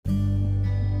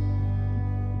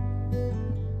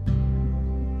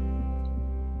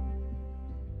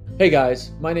Hey guys,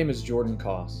 my name is Jordan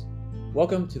Koss.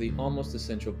 Welcome to the Almost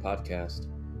Essential podcast.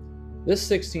 This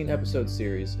 16-episode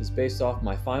series is based off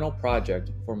my final project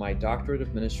for my Doctorate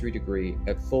of Ministry degree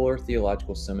at Fuller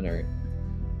Theological Seminary.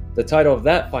 The title of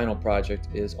that final project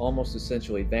is Almost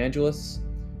Essential Evangelists,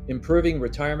 Improving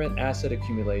Retirement Asset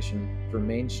Accumulation for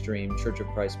Mainstream Church of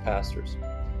Christ Pastors.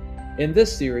 In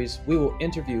this series, we will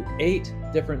interview 8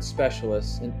 different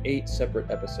specialists in 8 separate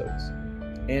episodes.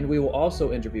 And we will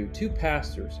also interview 2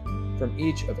 pastors from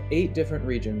each of 8 different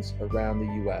regions around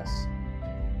the U.S.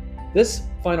 This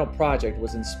final project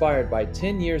was inspired by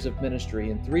 10 years of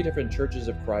ministry in 3 different churches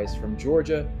of Christ from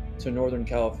Georgia to Northern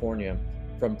California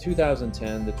from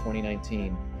 2010 to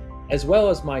 2019, as well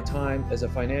as my time as a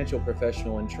financial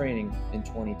professional in training in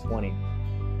 2020.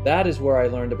 That is where I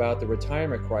learned about the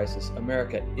retirement crisis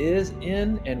America is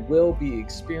in and will be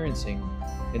experiencing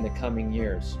in the coming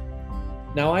years.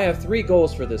 Now, I have 3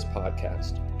 goals for this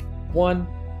podcast. 1,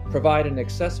 provide an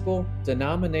accessible,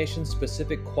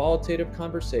 denomination-specific qualitative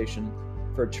conversation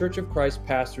for Church of Christ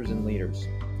pastors and leaders.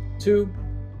 2,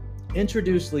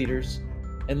 introduce leaders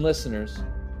and listeners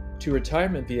to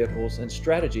retirement vehicles and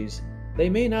strategies they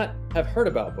may not have heard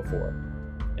about before.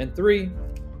 And 3,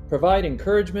 provide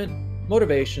encouragement,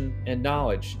 motivation, and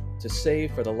knowledge to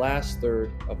save for the last third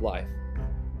of life.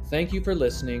 Thank you for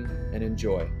listening and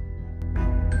enjoy.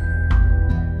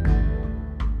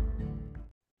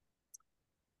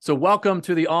 So welcome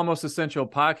to the Almost Essential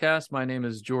podcast. My name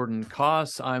is Jordan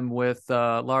Koss. I'm with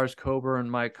Lars Coburn,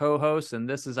 my co-host, and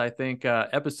this is, I think,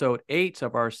 episode 8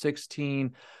 of our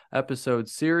 16-episode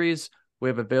series. We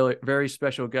have a very, very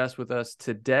special guest with us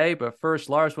today. But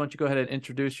first, Lars, why don't you go ahead and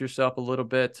introduce yourself a little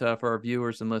bit for our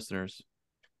viewers and listeners?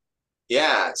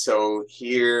 Yeah, so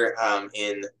here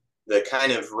in the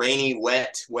kind of rainy,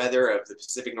 wet weather of the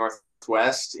Pacific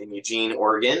Northwest in Eugene,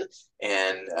 Oregon,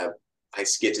 and I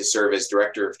get to serve as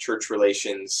Director of Church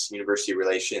Relations, University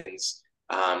Relations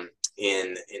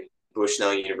in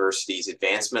Bushnell University's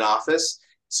Advancement Office.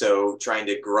 So trying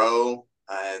to grow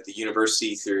the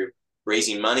university through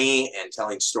raising money and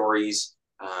telling stories.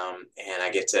 And I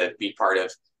get to be part of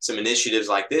some initiatives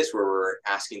like this where we're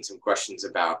asking some questions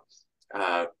about,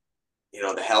 the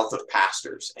health of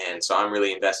pastors. And so I'm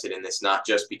really invested in this, not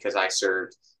just because I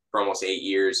served for almost 8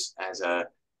 years as a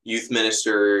youth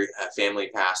minister, a family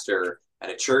pastor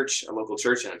at a church, a local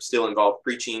church, and I'm still involved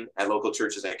preaching at local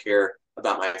churches. I care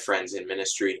about my friends in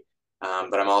ministry,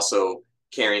 but I'm also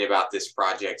caring about this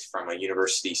project from a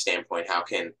university standpoint. How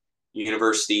can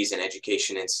universities and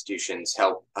education institutions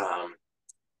help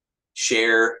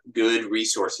share good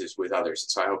resources with others?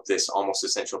 So I hope this Almost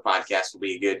Essential podcast will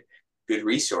be a good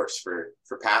resource for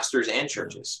pastors and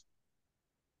churches.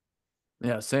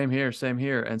 Yeah, same here.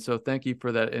 And so thank you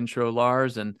for that intro,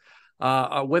 Lars. And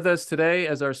with us today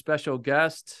as our special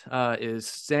guest is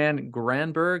Stan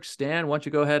Granberg. Stan, why don't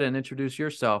you go ahead and introduce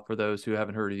yourself for those who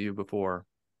haven't heard of you before?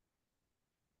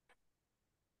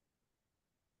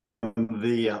 I'm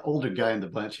the older guy in the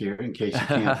bunch here, in case you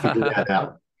can't figure that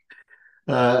out.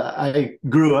 I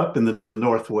grew up in the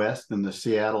Northwest in the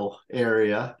Seattle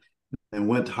area and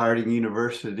went to Harding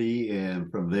University, and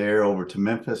from there over to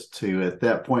Memphis to, at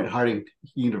that point, Harding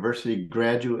University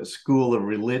Graduate School of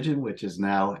Religion, which is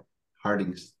now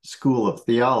Harding School of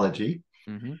Theology.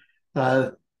 Mm-hmm.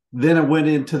 Then I went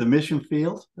into the mission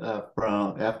field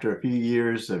after a few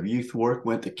years of youth work,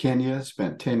 went to Kenya,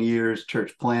 spent 10 years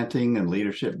church planting and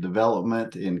leadership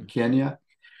development in Kenya.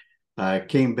 I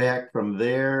came back from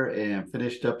there and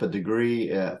finished up a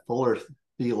degree at Fuller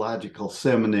Theological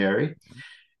Seminary,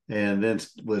 and then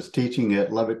was teaching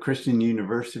at Lubbock Christian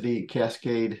University,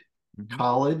 Cascade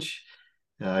College.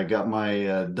 I got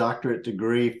my doctorate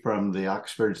degree from the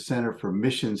Oxford Center for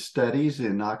Mission Studies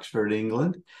in Oxford,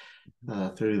 England,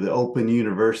 through the Open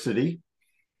University.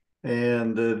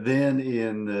 And then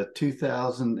in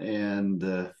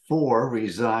 2004,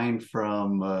 resigned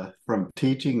from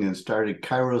teaching and started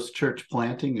Kairos Church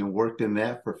Planting and worked in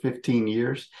that for 15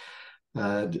 years.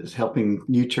 Just helping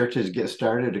new churches get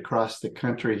started across the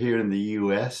country here in the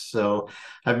U.S. So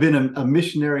I've been a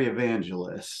missionary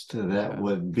evangelist. That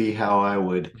would be how I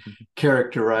would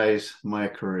characterize my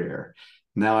career.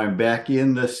 Now I'm back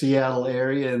in the Seattle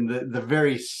area, in the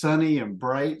very sunny and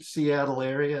bright Seattle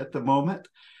area at the moment,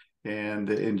 and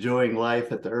enjoying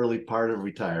life at the early part of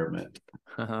retirement.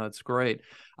 That's great.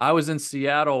 I was in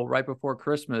Seattle right before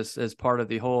Christmas as part of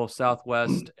the whole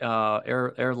Southwest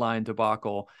airline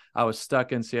debacle. I was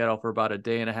stuck in Seattle for about a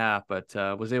day and a half, but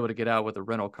was able to get out with a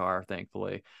rental car,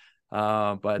 thankfully.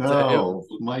 My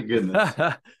goodness.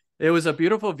 It was a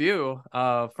beautiful view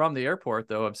from the airport,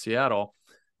 though, of Seattle.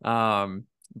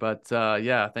 But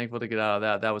yeah, thankful to get out of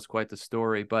that. That was quite the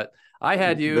story. But I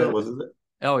had That you. was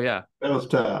Oh yeah, that was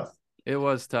tough. it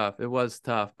was tough. It was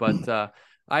tough. But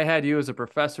I had you as a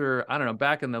professor, I don't know,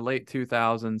 back in the late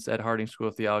 2000s at Harding School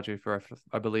of Theology for,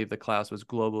 I believe the class was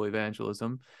Global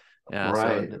Evangelism. Yeah. So,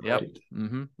 Right, yep.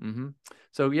 right.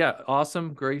 So, yeah,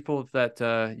 awesome. Grateful that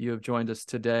you have joined us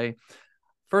today.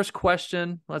 First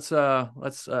question. Let's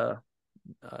get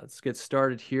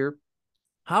started here.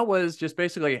 How was just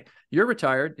basically you're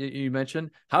retired? You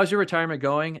mentioned how's your retirement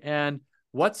going, and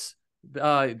what's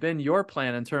been your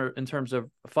plan in terms of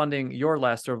funding your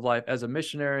last sort of life as a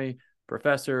missionary,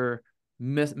 professor,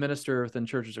 minister within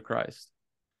Churches of Christ?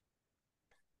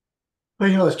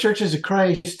 Well, as Churches of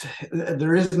Christ,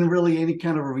 there isn't really any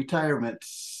kind of a retirement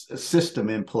system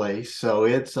in place, so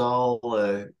it's all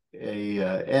a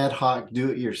ad hoc,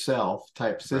 do-it-yourself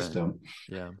type Right. system.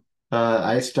 Yeah.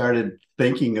 I started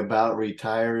thinking about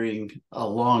retiring a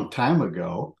long time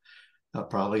ago.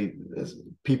 Probably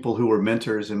people who were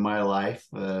mentors in my life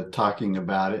talking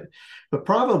about it, but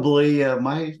probably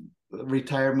my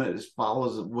retirement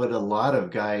follows what a lot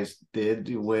of guys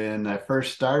did when I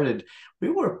first started. We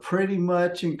were pretty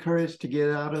much encouraged to get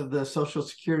out of the Social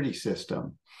Security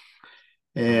system.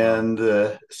 Oh, wow.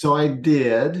 And so I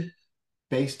did,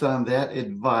 based on that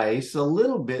advice, a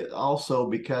little bit also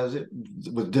because it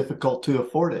was difficult to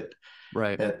afford it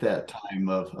Right. at that time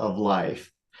of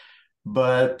life.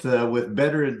 But with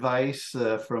better advice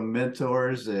from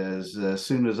mentors, as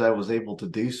soon as I was able to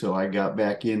do so, I got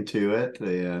back into it.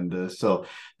 And so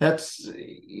that's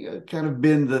kind of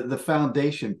been the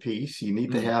foundation piece. You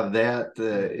need to have that.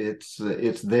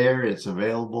 It's there, it's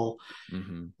available.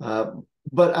 Uh,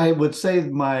 but I would say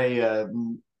my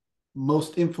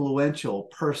most influential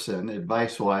person,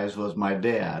 advice-wise, was my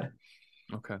dad.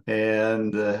 Okay.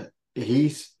 And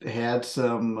he's had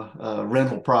some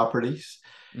rental properties,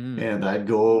 and I'd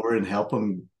go over and help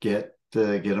him get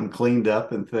them cleaned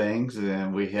up and things.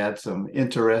 And we had some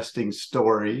interesting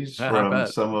stories I from bet.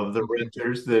 some of the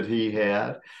renters that he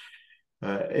had.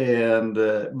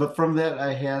 But from that,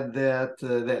 I had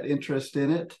that interest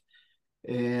in it.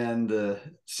 And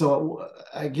so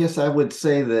I guess I would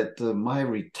say that my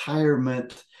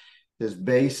retirement is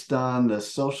based on the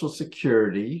Social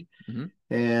Security.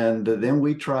 And then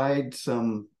we tried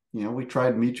we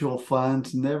tried mutual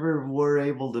funds, never were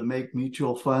able to make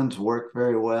mutual funds work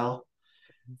very well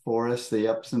for us. The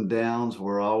ups and downs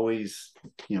were always,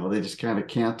 they just kind of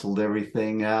canceled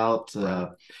everything out. Right.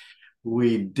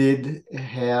 We did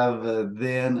have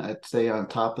then, I'd say, on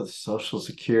top of the Social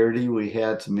Security, we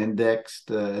had some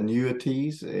indexed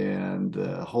annuities and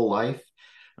whole life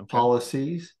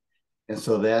policies. And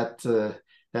so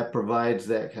that provides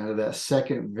that kind of that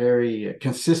second very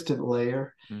consistent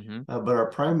layer. But our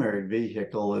primary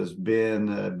vehicle has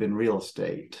been real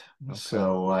estate. Okay.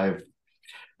 So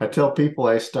I tell people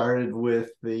I started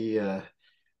with the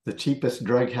cheapest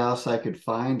drug house I could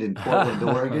find in Portland,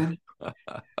 Oregon,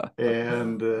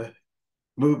 and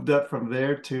moved up from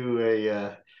there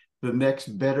to the next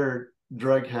better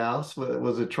drug house.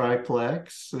 Was a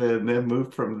triplex, and then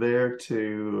moved from there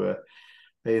to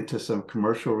into some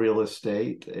commercial real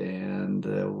estate, and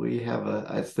we have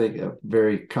I think, a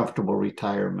very comfortable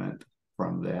retirement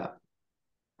from that.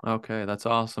 Okay, that's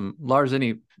awesome. Lars,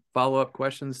 any follow-up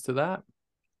questions to that?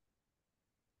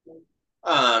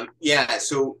 Yeah.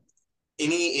 So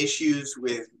any issues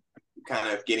with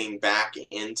kind of getting back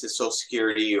into Social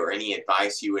Security, or any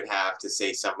advice you would have to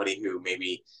say somebody who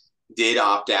maybe did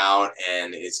opt out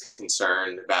and is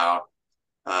concerned about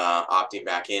opting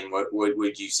back in? What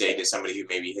would you say to somebody who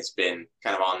maybe has been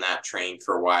kind of on that train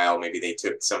for a while? Maybe they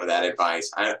took some of that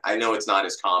advice. I know it's not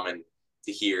as common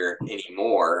to hear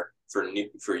anymore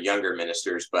for younger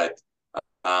ministers, but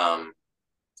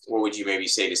what would you maybe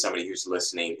say to somebody who's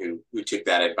listening who took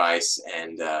that advice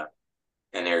and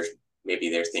they're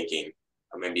thinking,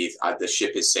 maybe the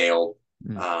ship has sailed?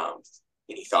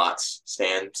 Any thoughts,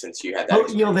 Stan, since you had that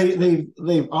experience?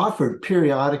 They've offered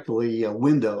periodically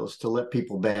windows to let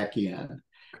people back in,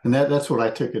 and that's what I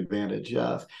took advantage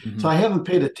of. So I haven't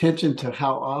paid attention to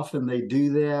how often they do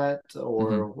that,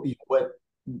 or what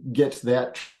gets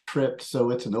that tripped so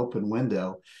it's an open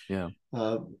window. Yeah.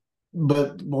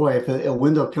 But boy, if a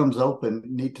window comes open,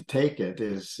 need to take it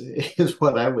is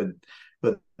what I would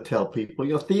tell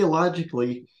people.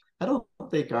 Theologically, I don't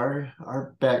think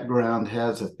our background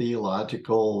has a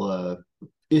theological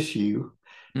issue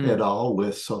at all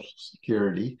with Social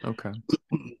Security. Okay.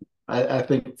 I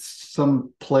think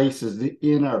some places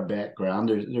in our background,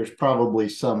 there's probably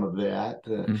some of that.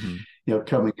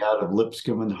 Coming out of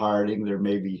Lipscomb and Harding, there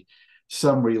may be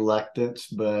some reluctance,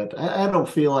 but I don't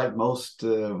feel like most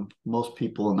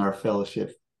people in our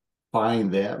fellowship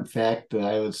find that. In fact,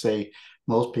 I would say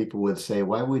most people would say,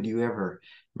 why would you ever,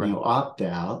 Right. opt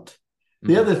out?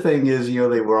 The other thing is,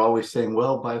 they were always saying,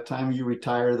 well, by the time you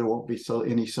retire, there won't be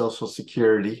any Social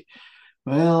Security.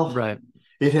 Well, Right.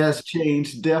 it has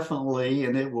changed definitely,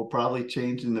 and it will probably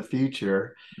change in the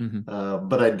future.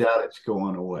 But I doubt it's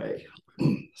going away.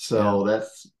 So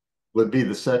that's would be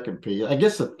the second piece. I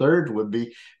guess the third would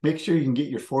be make sure you can get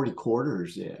your 40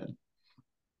 quarters in.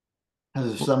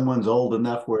 As if someone's old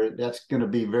enough where that's going to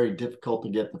be very difficult to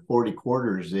get the 40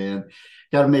 quarters in,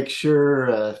 got to make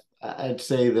sure, I'd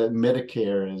say that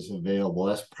Medicare is available.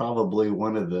 That's probably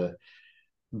one of the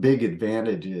big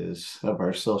advantages of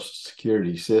our Social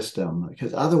Security system,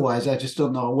 because otherwise I just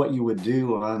don't know what you would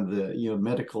do on the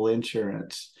medical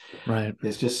insurance. Right.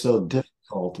 It's just so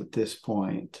difficult at this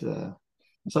point.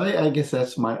 So I guess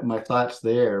that's my thoughts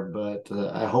there, but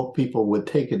I hope people would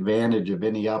take advantage of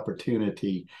any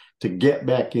opportunity to get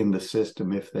back in the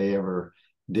system if they ever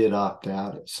did opt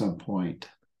out at some point.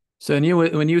 So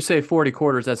when you say 40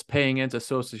 quarters, that's paying into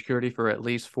Social Security for at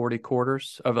least 40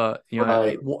 quarters of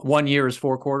Right. 1 year is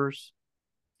 4 quarters.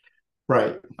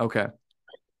 Right. Okay.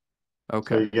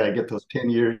 So you got to get those 10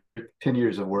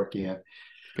 years of work in.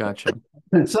 Gotcha.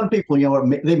 And some people,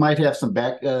 they might have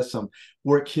some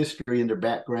work history in their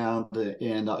background,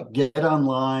 and get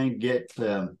online, get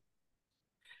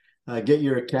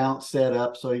your account set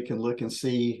up so you can look and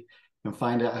see and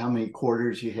find out how many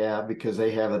quarters you have, because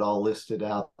they have it all listed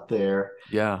out there.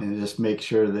 Yeah. And just make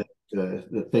sure that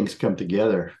the things come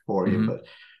together for you.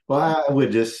 But I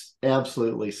would just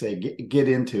absolutely say get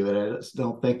into it. I just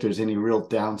don't think there's any real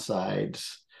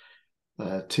downsides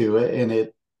to it, and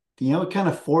it kind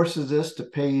of forces us to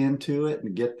pay into it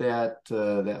and get that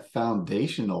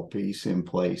foundational piece in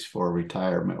place for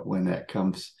retirement when that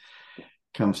comes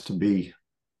to be.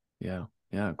 Yeah.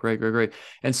 Yeah. Great.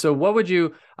 And so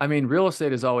real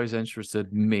estate has always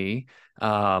interested me.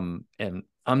 And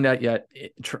I'm not yet,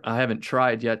 I haven't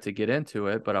tried yet to get into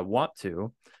it, but I want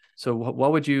to. So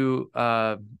what would you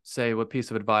say, what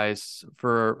piece of advice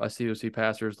for a COC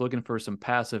pastor is looking for some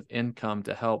passive income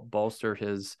to help bolster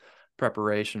his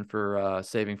preparation for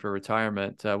saving for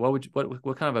retirement?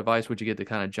 What kind of advice would you get to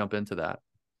kind of jump into that?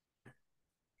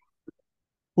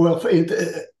 Well,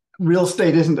 real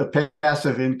estate isn't a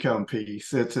passive income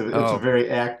piece. It's a very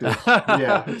active,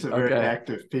 it's a very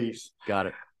active piece. Got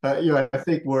it. I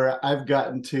think where I've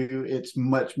gotten to, it's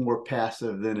much more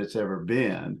passive than it's ever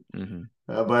been.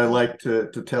 But I like to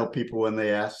tell people when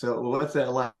they ask, so what's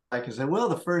that like? I say, well,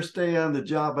 the first day on the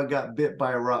job, I got bit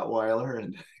by a Rottweiler,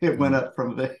 and it went up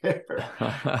from there.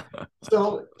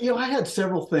 So, I had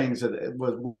several things that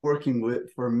was working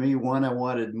with for me. One, I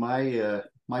wanted my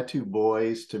two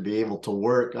boys to be able to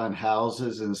work on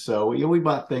houses, and so we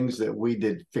bought things that we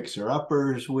did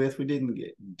fixer-uppers with. We didn't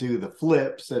do the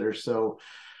flips that are so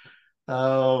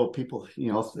people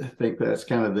think that's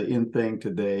kind of the in thing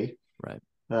today. Right.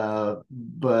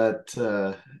 But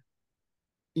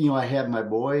I had my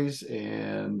boys,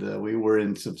 and we were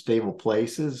in some stable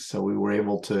places, so we were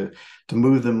able to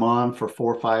move them on for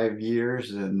 4 or 5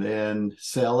 years, and then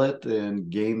sell it and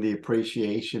gain the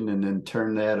appreciation, and then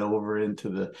turn that over into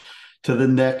the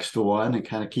next one, and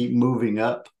kind of keep moving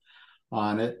up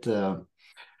on it.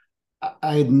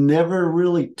 I never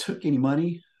really took any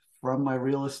money from my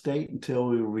real estate until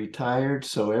we retired,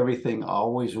 so everything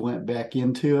always went back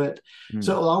into it.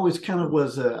 So it always kind of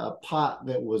was a pot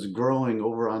that was growing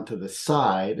over onto the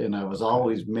side, and I was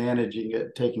always managing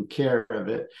it, taking care of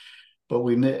it. But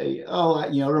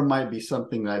there might be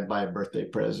something I'd buy a birthday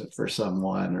present for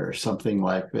someone or something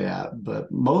like that.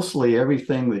 But mostly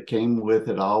everything that came with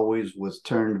it always was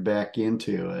turned back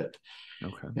into it.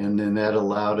 And then that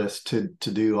allowed us to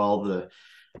do all the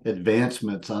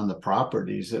advancements on the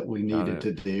properties that we needed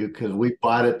to do, because we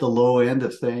bought at the low end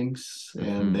of things,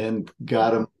 and then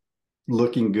got them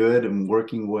looking good and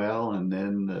working well, and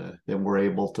then we're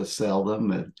able to sell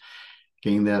them and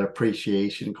gain that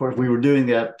appreciation. Of course, we were doing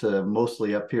that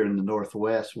mostly up here in the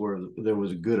Northwest, where there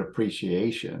was a good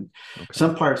appreciation.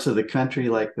 Some parts of the country,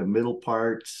 like the middle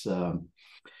parts,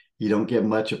 you don't get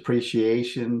much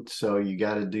appreciation, so you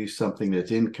got to do something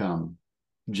that's income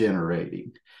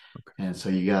generating. And so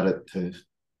you got to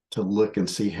look and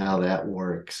see how that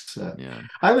works.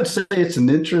 I would say it's an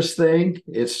interest thing.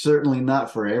 It's certainly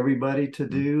not for everybody to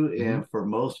do. And for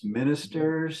most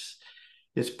ministers,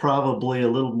 it's probably a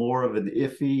little more of an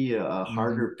iffy,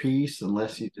 harder piece,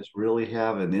 unless you just really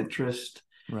have an interest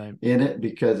in it,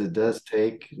 because it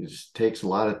takes a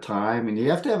lot of time, and you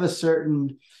have to have a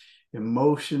certain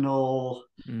emotional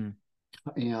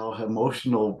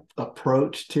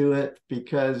approach to it,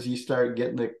 because you start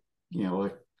getting a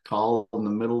call in the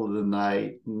middle of the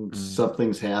night and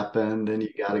something's happened and you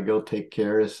got to go take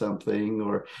care of something,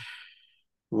 or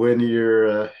when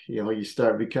you're, you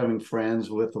start becoming friends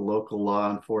with the local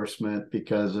law enforcement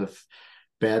because of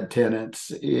bad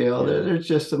tenants. There's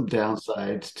just some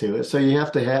downsides to it. So you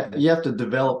have to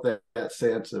develop that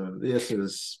sense of this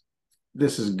is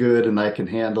good and I can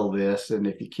handle this. And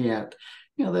if you can't,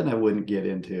 then I wouldn't get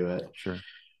into it. Sure.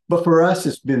 But for us,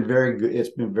 it's been very good. It's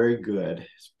been very good.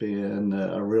 It's been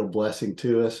a real blessing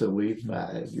to us. And we've,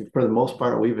 for the most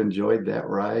part, we've enjoyed that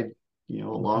ride,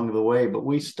 along the way. But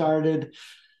we started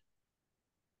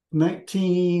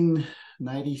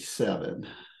 1997.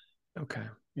 Okay.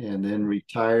 And then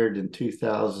retired in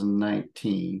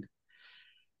 2019.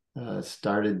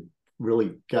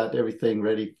 Got everything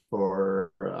ready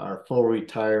for our full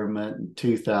retirement in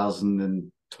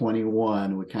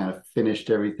 2021. We kind of finished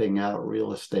everything out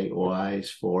real estate wise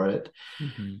for it.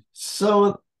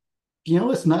 So,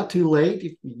 it's not too late.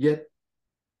 If you get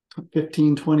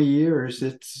 15, 20 years,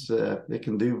 it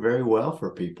can do very well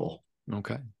for people.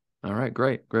 Okay. All right.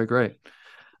 Great.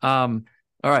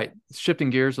 All right. Shifting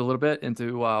gears a little bit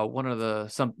into one of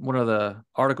the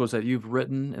articles that you've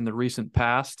written in the recent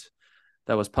past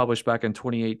that was published back in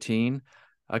 2018,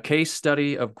 a case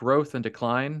study of growth and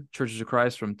decline, Churches of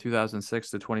Christ from 2006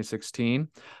 to 2016.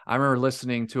 I remember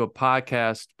listening to a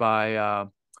podcast by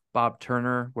Bob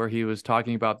Turner where he was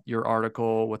talking about your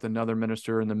article with another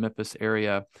minister in the Memphis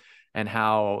area and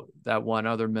how that one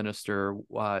other minister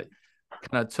kind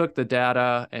of took the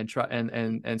data and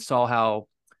saw how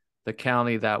the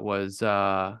county that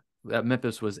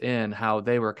Memphis was in, how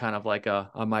they were kind of like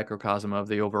a microcosm of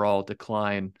the overall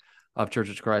decline of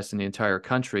Churches of Christ in the entire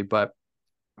country. But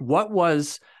what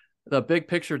was the big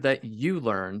picture that you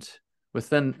learned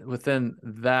within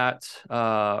that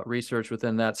research,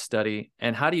 within that study,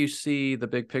 and how do you see the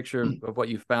big picture of what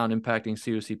you found impacting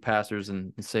COC pastors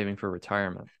and saving for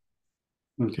retirement?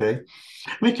 Okay,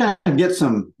 let me kind of get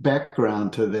some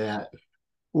background to that.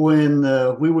 When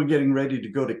we were getting ready to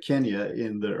go to Kenya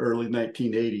in the early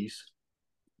 1980s,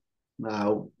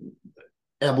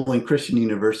 Abilene Christian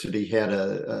University had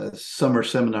a summer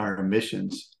seminar on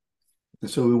missions. And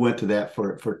so we went to that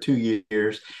for 2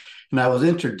 years. And I was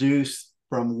introduced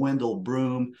from Wendell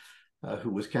Broom, who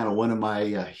was kind of one of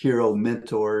my hero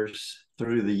mentors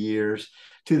through the years,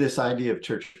 to this idea of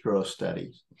church growth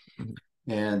studies.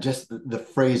 And just the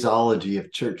phraseology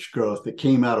of church growth that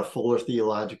came out of Fuller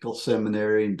Theological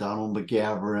Seminary and Donald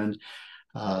McGavran.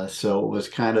 So it was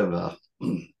kind of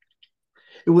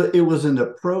it was an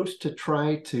approach to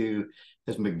try to,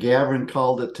 as McGavran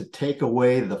called it, to take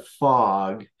away the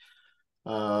fog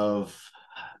of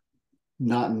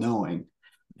not knowing.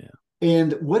 Yeah.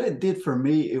 And what it did for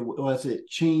me, it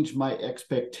changed my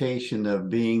expectation of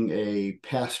being a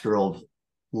pastoral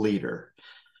leader.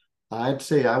 I'd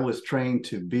say I was trained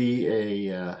to be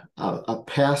a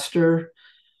pastor,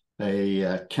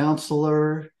 a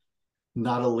counselor,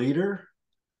 not a leader,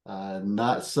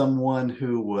 not someone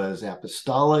who was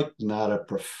apostolic, not a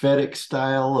prophetic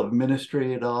style of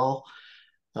ministry at all.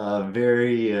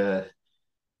 Very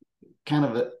kind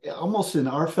of almost in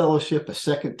our fellowship, a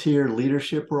second-tier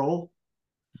leadership role.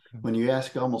 When you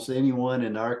ask almost anyone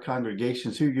in our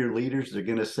congregations who are your leaders, they're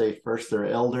going to say first their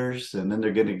elders, and then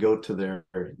they're going to go to their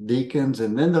deacons,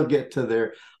 and then they'll get to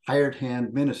their hired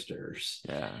hand ministers.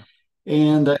 Yeah.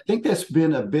 And I think that's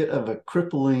been a bit of a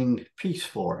crippling piece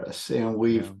for us. And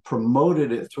we've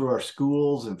promoted it through our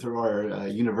schools and through our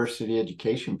university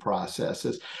education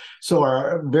processes. So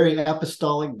our very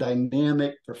apostolic,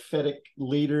 dynamic, prophetic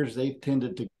leaders, they've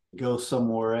tended to go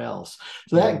somewhere else.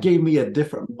 So that gave me a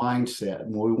different mindset.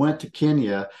 When we went to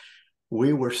Kenya,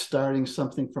 we were starting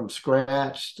something from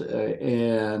scratch,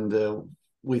 and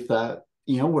we thought,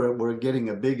 we're getting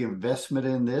a big investment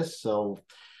in this. So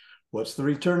what's the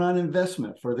return on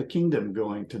investment for the kingdom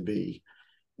going to be?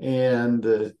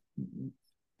 And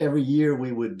every year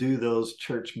we would do those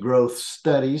church growth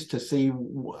studies to see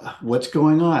what's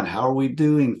going on. How are we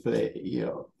doing?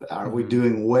 Are we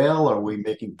doing well? Are we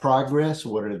making progress?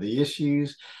 What are the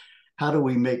issues? How do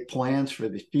we make plans for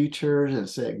the future and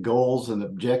set goals and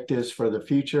objectives for the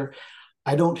future?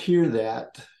 I don't hear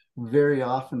that very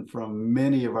often from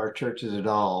many of our churches at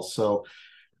all. So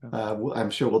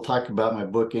I'm sure we'll talk about my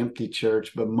book, Empty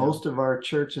Church, but most of our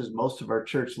church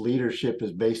leadership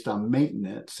is based on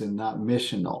maintenance and not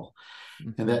missional.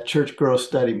 And that church growth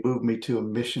study moved me to a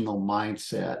missional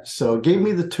mindset. So it gave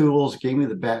me the tools, gave me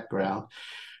the background.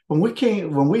 When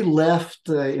we left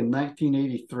in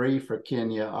 1983 for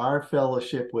Kenya, our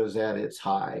fellowship was at its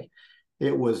high.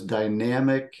 It was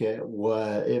dynamic.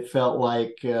 It felt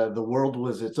like the world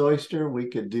was its oyster. We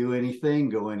could do anything,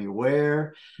 go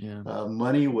anywhere. Yeah.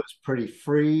 Money was pretty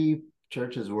free.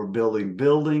 Churches were building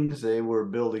buildings. They were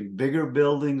building bigger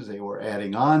buildings. They were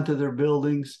adding on to their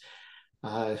buildings.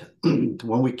 When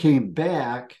we came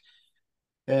back,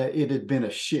 it had been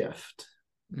a shift.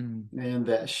 And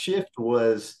that shift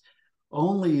was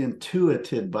only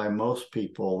intuited by most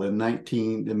people in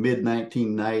the mid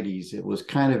 1990s. It was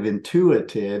kind of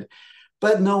intuited,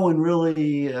 but no one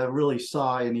really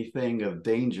saw anything of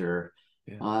danger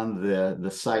on the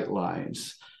sight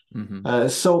lines.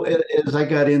 So as I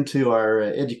got into our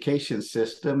education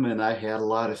system, and I had a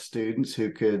lot of students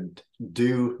who could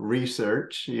do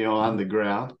research, on the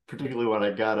ground, particularly when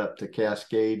I got up to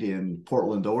Cascade in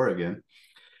Portland, Oregon.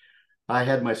 I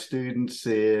had my students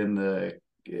in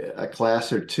a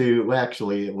class or two. Well,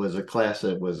 actually, it was a class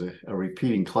that was a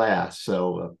repeating class.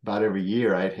 So about every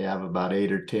year, I'd have about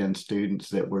 8 or 10 students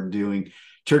that were doing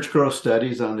church growth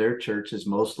studies on their churches,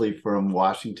 mostly from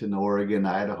Washington, Oregon,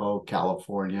 Idaho,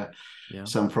 California,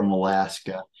 some from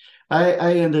Alaska.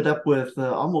 I ended up with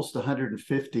almost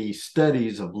 150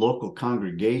 studies of local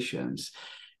congregations.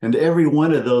 And every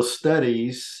one of those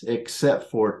studies,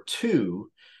 except for 2,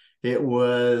 it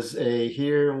was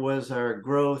here was our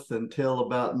growth until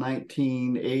about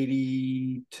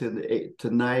 1980 to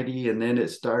 90, and then it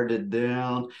started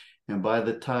down. And by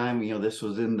the time, this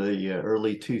was in the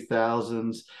early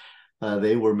 2000s,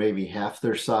 they were maybe half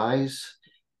their size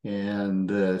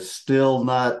and still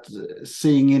not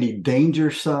seeing any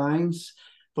danger signs.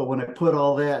 But when I put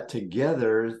all that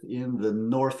together, in the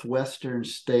Northwestern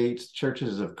states,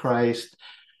 Churches of Christ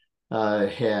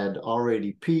had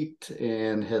already peaked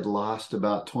and had lost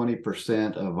about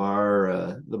 20% of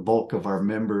the bulk of our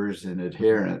members and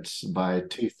adherents by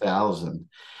 2000.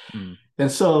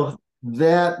 And so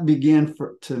that began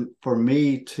for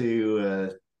me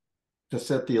to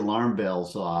set the alarm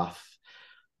bells off.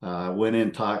 Went in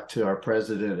and talked to our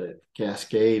president at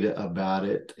Cascade about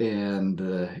it. And,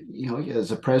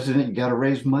 as a president, you got to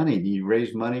raise money. You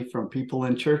raise money from people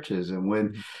in churches. And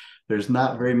when there's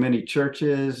not very many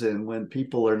churches, and when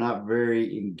people are not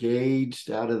very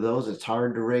engaged out of those, it's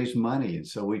hard to raise money. And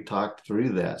so we talked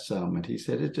through that some, and he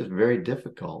said it's just very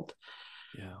difficult.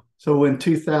 So when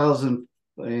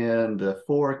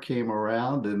 2004 came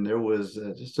around, and there was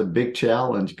just a big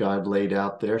challenge God laid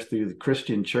out there through the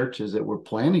Christian churches that were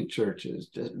planting churches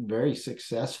just very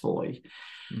successfully.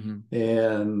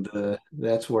 And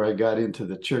that's where I got into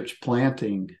the church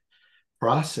planting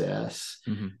process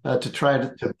to try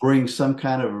to bring some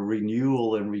kind of a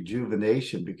renewal and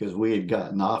rejuvenation, because we had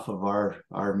gotten off of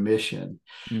our mission.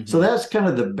 So that's kind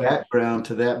of the background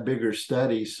to that bigger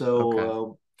study.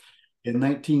 So in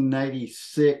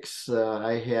 1996,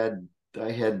 I had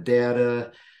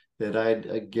data that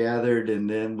I'd gathered, and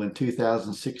then when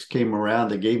 2006 came around,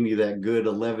 they gave me that good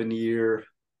 11-year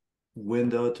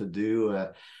window to do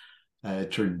a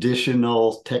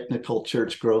traditional technical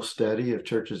church growth study of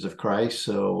Churches of Christ.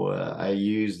 So I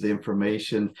used the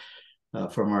information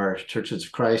from our Churches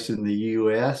of Christ in the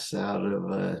U.S. out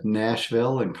of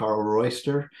Nashville and Carl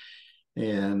Royster,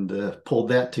 and pulled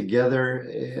that together.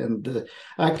 And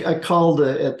I called,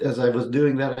 as I was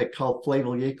doing that, I called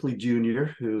Flavel Yakeley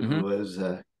Jr., who was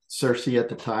Cersei at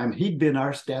the time. He'd been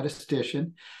our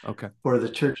statistician for the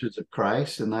Churches of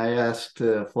Christ. And I asked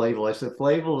Flavel, I said,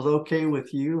 Flavel, is it okay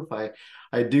with you if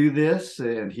I do this?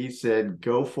 And he said,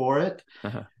 go for it.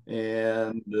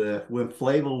 And when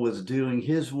Flavel was doing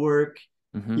his work,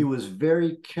 he was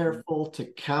very careful to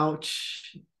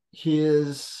couch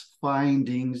his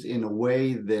findings in a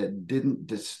way that didn't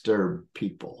disturb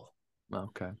people.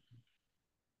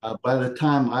 By the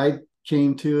time I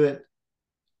came to it,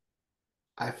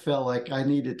 I felt like I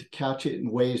needed to couch it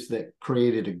in ways that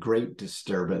created a great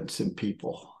disturbance in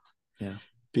people.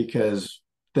 Because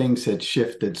things had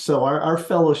shifted. So our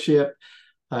fellowship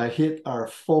hit our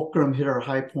fulcrum, hit our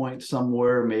high point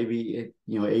somewhere, maybe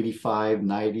 85,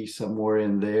 90, somewhere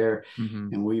in there.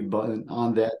 And we've been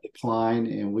on that decline.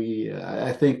 And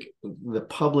I think the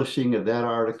publishing of that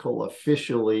article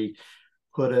officially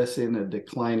put us in a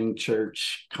declining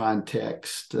church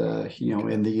context,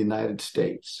 in the United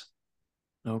States.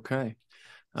 So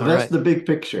that's the big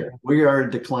picture. We are a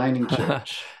declining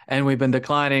church. And we've been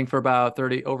declining for about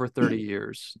over 30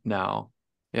 years now.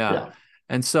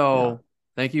 And so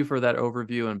thank you for that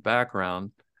overview and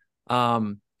background.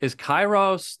 Is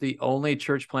Kairos the only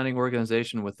church planting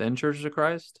organization within Churches of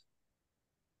Christ?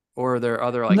 Or are there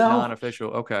other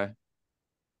non-official?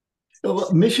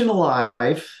 Well, Mission Alive,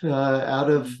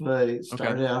 Okay.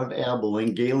 started out of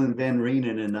Abilene. Galen Van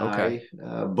Reenen and Okay.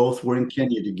 I both were in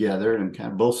Kenya together, and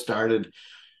kind of both started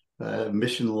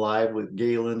Mission Alive with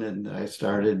Galen, and I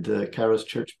started Kairos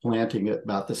Church Planting at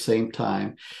about the same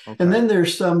time. And Okay. then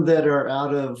there's some that are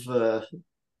out of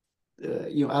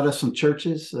some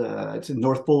churches. It's in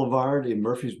North Boulevard in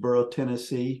Murfreesboro,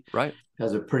 Tennessee. Right.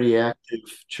 Has a pretty active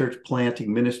church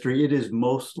planting ministry. It is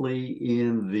mostly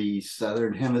in the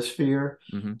Southern Hemisphere,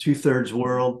 Mm-hmm. 2/3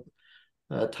 world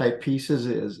type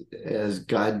pieces. As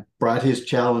God brought his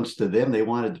challenge to them, they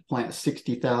wanted to plant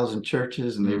 60,000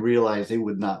 churches, and they realized they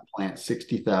would not plant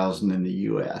 60,000 in the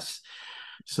U.S.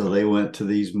 So they went to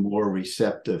these more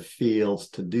receptive fields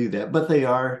to do that. But they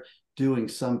are doing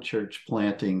some church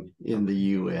planting in the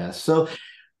U.S. So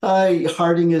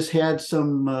Harding has had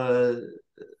some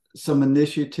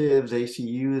initiatives.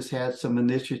 ACU has had some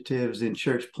initiatives in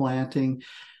church planting.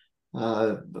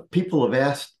 People have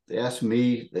asked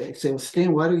me, they say, well,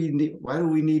 Stan, why do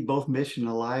we need both Mission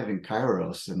Alive and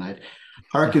Kairos? And I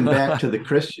harken back to the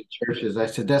Christian churches. I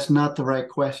said, that's not the right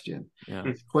question. Yeah.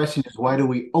 The question is, why do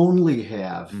we only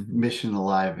have Mm-hmm. Mission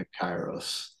Alive and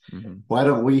Kairos? Mm-hmm. Why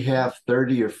don't we have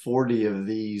 30 or 40 of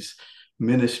these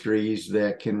ministries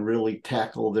that can really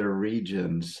tackle their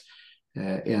regions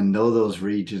and know those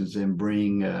regions and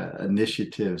bring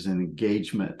initiatives and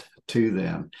engagement to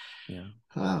them?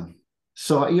 Yeah.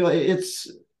 So,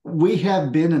 we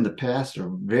have been in the past a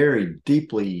very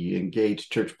deeply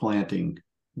engaged church planting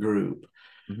group.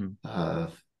 Mm-hmm.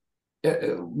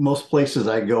 Most places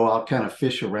I go, I'll kind of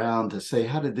fish around to say,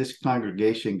 how did this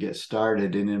congregation get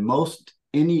started? And in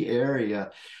any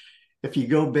area, if you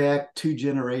go back 2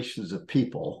 generations of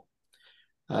people,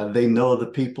 they know the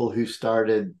people who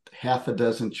started half a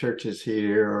dozen churches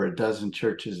here or a dozen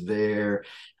churches there,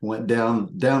 went down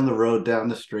the road, down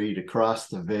the street, across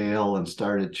the Vale, and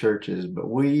started churches. But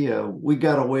we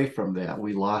got away from that.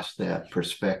 We lost that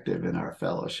perspective in our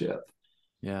fellowship.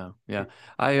 Yeah. Yeah.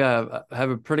 I have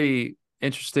a pretty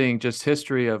interesting just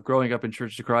history of growing up in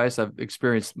Church of Christ. I've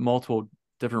experienced multiple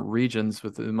different regions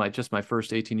within my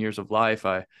first 18 years of life.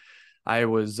 I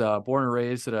was born and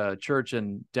raised at a church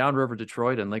in downriver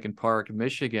Detroit in Lincoln Park,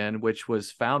 Michigan, which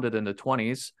was founded in the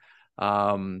 1920s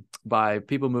by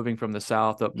people moving from the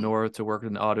South up north to work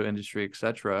in the auto industry,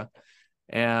 etc.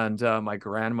 And my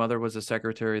grandmother was a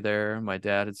secretary there. My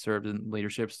dad had served in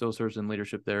leadership, still serves in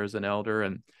leadership there as an elder.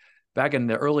 And back in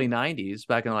the early 90s,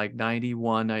 back in like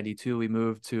 91, 92, we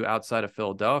moved to outside of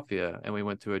Philadelphia, and we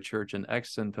went to a church in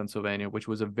Exton, Pennsylvania, which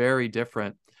was a very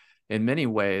different in many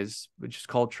ways, which is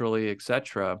culturally,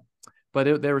 etc. But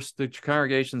the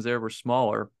congregations there were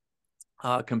smaller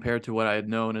compared to what I had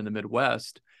known in the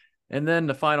Midwest. And then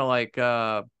the final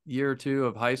year or two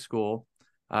of high school,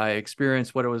 I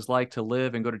experienced what it was like to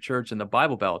live and go to church in the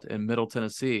Bible Belt in Middle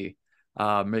Tennessee,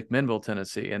 McMinnville,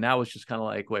 Tennessee. And that was just kind of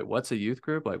like, wait, what's a youth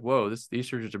group? Like, whoa, these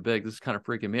churches are big. This is kind of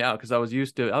freaking me out because I was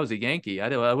a Yankee.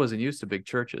 I wasn't used to big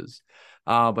churches.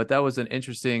 But that was an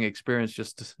interesting experience,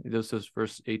 just those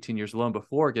first 18 years alone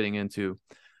before getting into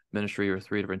ministry or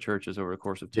 3 different churches over the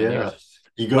course of 10 years.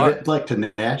 You go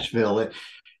to Nashville,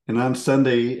 and on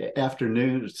Sunday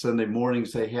afternoons, Sunday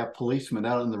mornings, they have policemen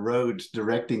out on the roads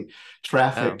directing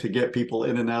traffic to get people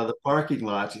in and out of the parking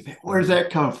lots. You think, where's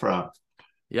that come from?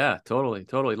 Yeah, totally.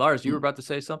 Lars, you were about to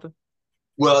say something?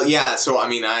 Well, yeah. So, I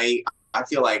mean, I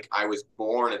feel like I was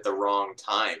born at the wrong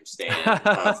time, Stan,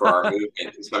 for our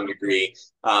movement to some degree.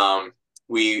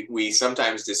 We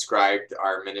sometimes described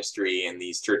our ministry in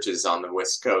these churches on the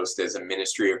West Coast as a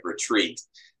ministry of retreat.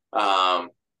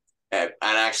 And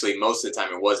actually, most of the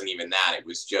time, it wasn't even that. It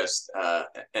was just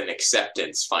an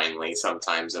acceptance, finally,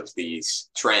 sometimes of these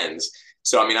trends.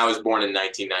 So, I mean, I was born in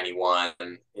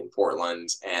 1991 in Portland,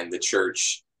 and the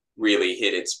church really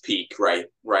hit its peak right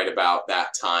about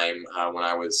that time when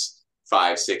I was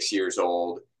 5, 6 years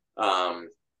old.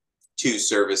 2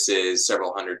 services,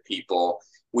 several hundred people.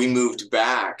 We moved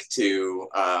back to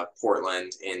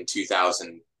Portland in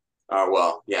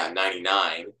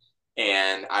 99.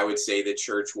 And I would say the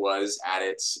church was at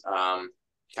its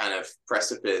kind of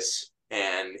precipice.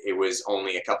 And it was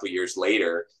only a couple of years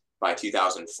later, by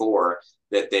 2004,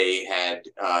 that they had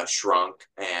shrunk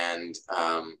and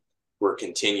were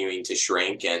continuing to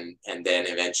shrink. And then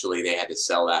eventually they had to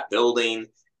sell that building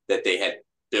that they had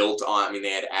built on. I mean,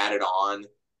 they had added on.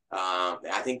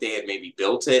 I think they had maybe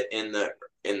built it in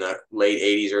the late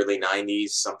 80s, early 90s,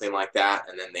 something like that.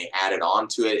 And then they added on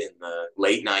to it in the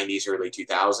late 90s, early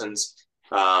 2000s.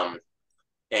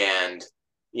 And,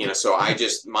 so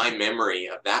my memory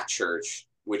of that church,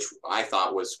 which I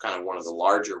thought was kind of one of the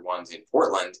larger ones in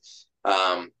Portland,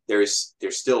 There's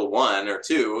still one or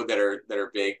two that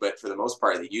are big, but for the most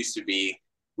part, it used to be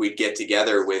we'd get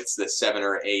together with the 7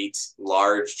 or 8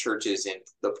 large churches in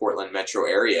the Portland metro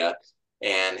area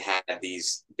and had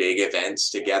these big events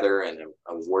together and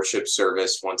a worship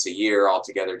service once a year all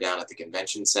together down at the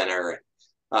convention center.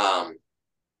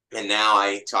 And now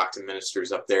I talk to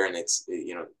ministers up there, and it's,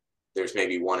 there's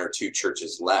maybe 1 or 2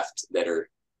 churches left that are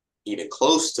even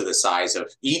close to the size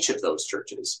of each of those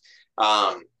churches.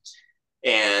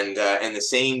 And the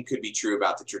same could be true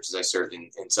about the churches I served in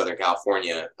Southern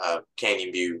California.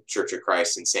 Canyon View Church of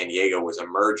Christ in San Diego was a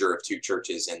merger of 2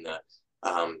 churches in the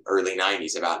early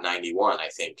 90s, about 91, I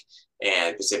think,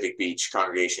 and Pacific Beach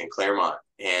Congregation in Claremont.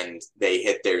 And they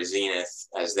hit their zenith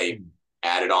as they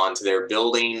added on to their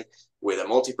building with a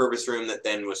multipurpose room that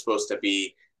then was supposed to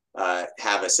be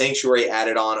have a sanctuary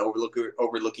added on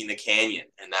overlooking the canyon.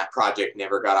 And that project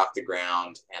never got off the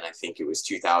ground. And I think it was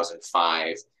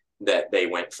 2005 that they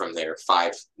went from their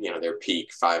their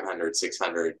peak 500,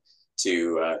 600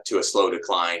 to a slow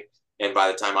decline. And by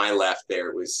the time I left there,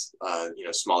 it was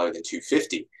smaller than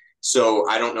 250. So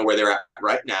I don't know where they're at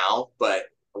right now, but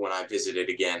when I visited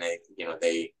again,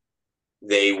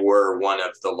 they were one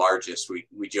of the largest.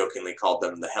 We jokingly called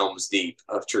them the Helms Deep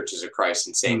of Churches of Christ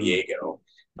in San Diego.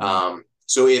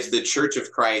 So if the Church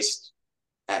of Christ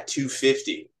at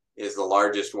 250 is the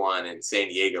largest one in San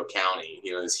Diego County,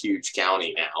 this huge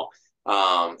county now,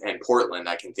 and Portland,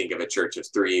 I can think of a church of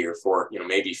 3 or 4,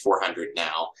 maybe 400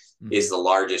 now, is the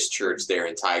largest church there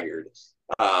in Tigard,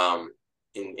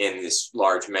 in this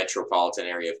large metropolitan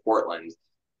area of Portland.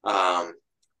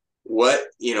 What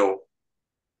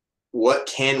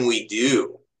can we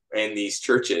do in these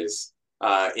churches,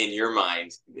 in your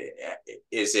mind?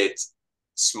 Is it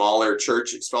smaller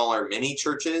mini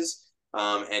churches,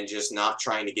 and just not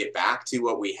trying to get back to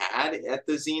what we had at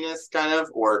the zenith, kind of,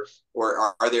 or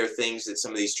are there things that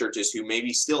some of these churches who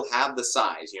maybe still have the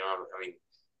size,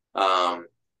 are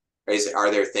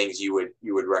there things you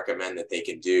would recommend that they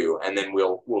can do? And then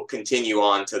we'll continue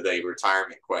on to the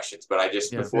retirement questions. But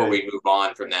before we move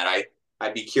on from that,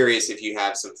 I'd be curious if you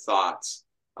have some thoughts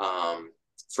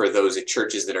for those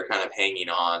churches that are kind of hanging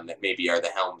on, that maybe are the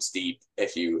Helms Deep,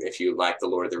 if you like the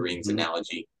Lord of the Rings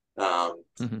analogy,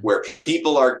 where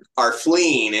people are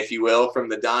fleeing, if you will, from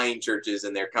the dying churches,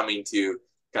 and they're coming to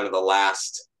kind of the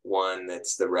last one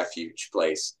that's the refuge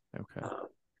place. Okay.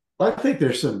 I think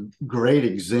there's some great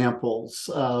examples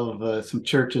of some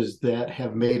churches that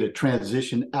have made a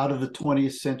transition out of the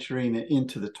 20th century and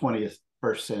into the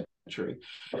 21st century.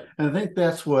 And I think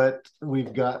that's what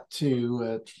we've got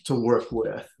to work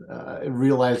with,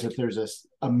 realize that there's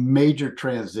a major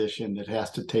transition that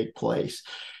has to take place.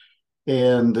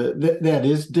 And that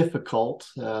is difficult.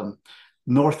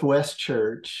 Northwest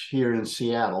Church here in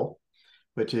Seattle,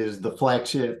 which is the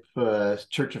flagship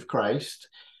Church of Christ,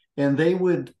 and they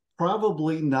would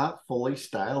probably not fully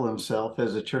style themselves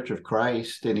as a Church of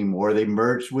Christ anymore. They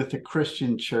merged with the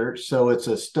Christian church, so it's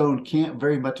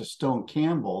very much a Stone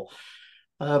Campbell,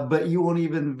 but you won't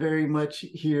even very much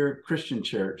hear Christian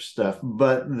church stuff.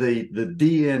 But the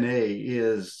DNA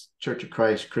is Church of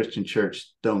Christ, Christian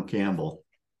Church, Stone Campbell.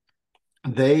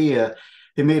 They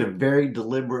made a very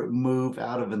deliberate move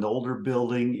out of an older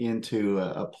building into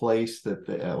a place that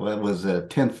was a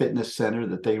 10 fitness center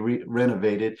that they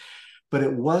renovated. But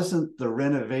it wasn't the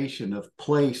renovation of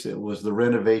place, it was the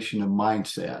renovation of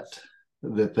mindset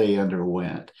that they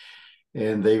underwent.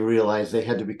 And they realized they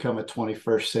had to become a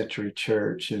 21st century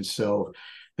church. And so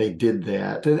they did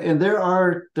that. And there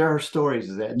are stories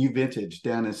of that. New Vintage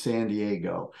down in San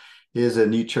Diego is a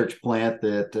new church plant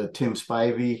that Tim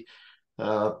Spivey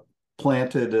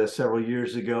planted several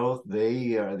years ago.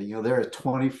 They're a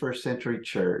 21st century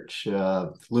church.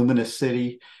 Luminous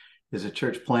City is a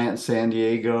church plant in San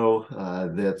Diego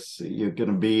that's going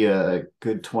to be a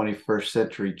good 21st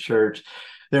century church.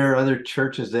 There are other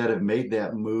churches that have made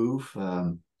that move.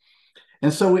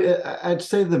 And so I'd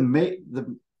say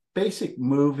the basic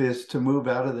move is to move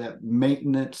out of that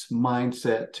maintenance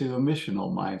mindset to a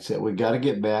missional mindset. We got to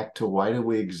get back to why do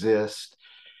we exist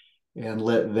and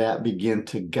let that begin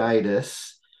to guide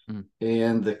us.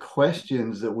 And the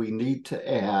questions that we need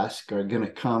to ask are going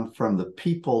to come from the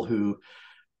people who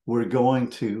we're going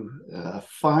to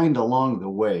find along the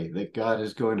way, that God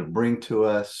is going to bring to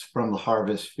us from the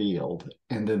harvest field.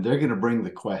 And then they're going to bring the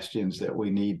questions that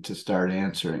we need to start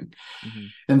answering.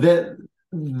 And that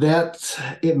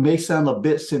it may sound a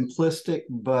bit simplistic,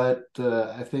 but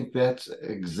I think that's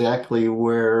exactly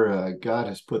where God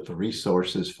has put the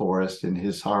resources for us in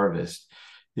his harvest,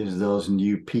 is those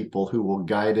new people who will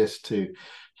guide us to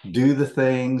do the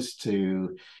things,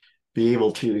 to be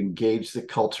able to engage the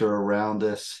culture around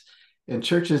us, and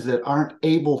churches that aren't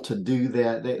able to do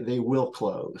that, they will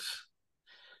close.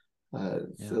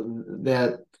 So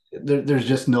that there's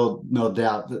just no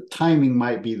doubt that timing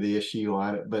might be the issue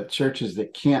on it, but churches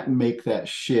that can't make that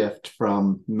shift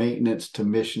from maintenance to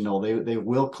missional, they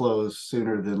will close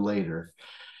sooner than later.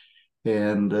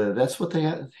 And that's what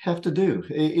they have to do.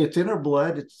 It's in our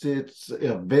blood. It's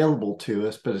available to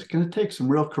us, but it's going to take some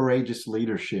real courageous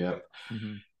leadership.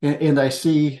 Mm-hmm. And I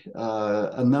see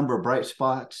a number of bright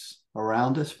spots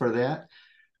around us for that.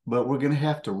 But we're going to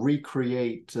have to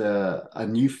recreate a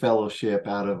new fellowship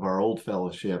out of our old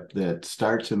fellowship that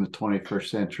starts in the 21st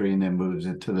century and then moves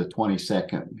into the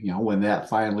 22nd, when that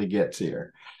finally gets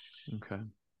here. Okay,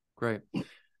 great.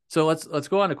 So let's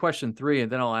go on to question 3,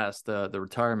 and then I'll ask the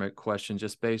retirement question,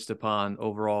 just based upon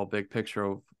overall big picture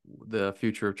of the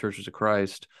future of Churches of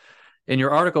Christ. In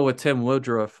your article with Tim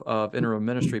Woodruff of Interim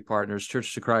Ministry Partners,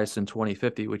 Churches of Christ in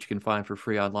 2050, which you can find for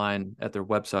free online at their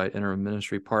website, Interim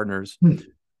Ministry Partners,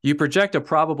 you project a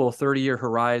probable 30-year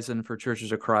horizon for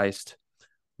Churches of Christ.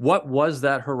 What was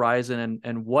that horizon,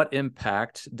 and what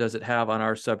impact does it have on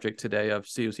our subject today of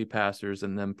COC pastors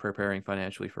and them preparing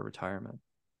financially for retirement?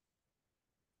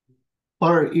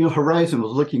 Our horizon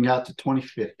was looking out to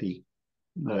 2050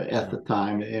 at the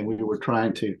time, and we were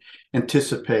trying to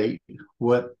anticipate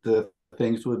what the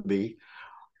things would be.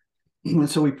 And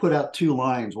so we put out 2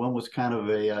 lines. One was kind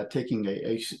of taking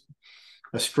a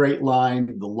straight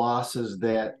line, the losses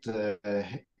that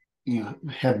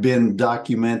have been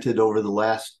documented over the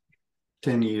last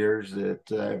 10 years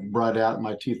that I brought out in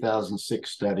my 2006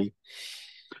 study.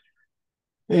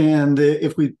 And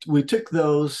if we took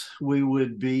those, we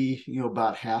would be,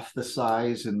 about half the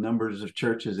size in numbers of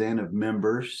churches and of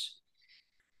members.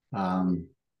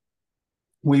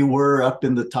 We were up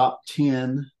in the top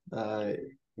 10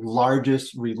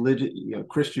 largest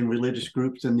Christian religious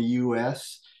groups in the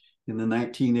U.S. in the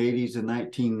 1980s and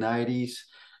 1990s.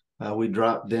 We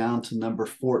dropped down to number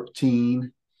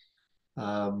 14.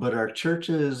 But our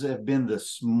churches have been the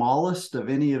smallest of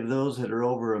any of those that are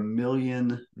over 1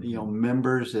 million,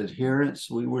 members,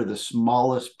 adherents. We were the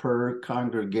smallest per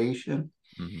congregation.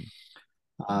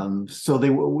 So we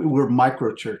were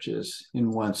micro churches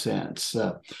in one sense.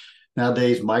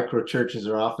 Nowadays, micro churches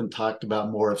are often talked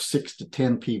about more of 6 to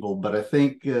 10 people, but I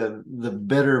think the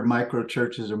better micro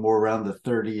churches are more around the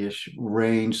 30-ish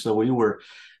range. So we were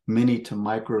mini to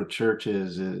micro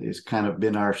churches is kind of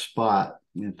been our spot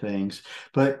in things.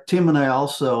 But Tim and I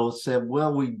also said,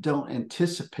 well, we don't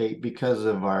anticipate, because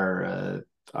of our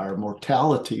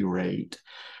mortality rate,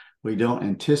 we don't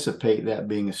anticipate that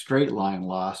being a straight line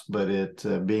loss, but it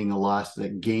being a loss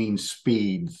that gains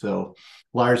speed. So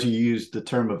Lars, you used the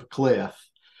term of a cliff.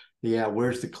 Yeah,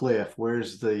 where's the cliff?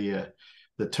 Where's the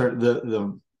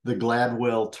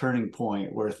Gladwell turning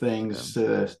point where things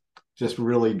just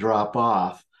really drop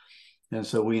off? And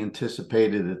so we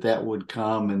anticipated that would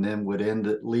come, and then would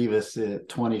leave us at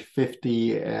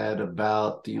 2050 at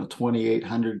about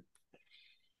 2,800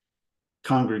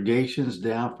 congregations,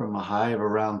 down from a high of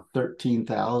around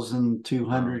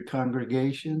 13,200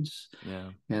 congregations,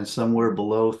 and somewhere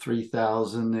below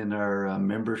 3,000 in our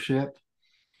membership.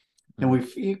 And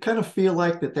you kind of feel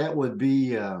like that would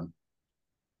be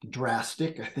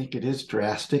drastic. I think it is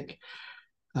drastic.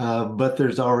 But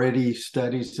there's already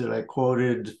studies that I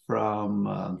quoted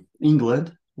from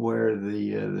England, where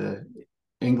the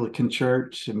Anglican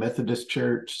Church, the Methodist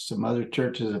Church, some other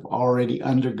churches have already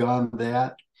undergone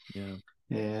that,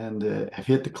 and have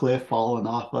hit the cliff, fallen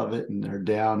off of it, and they're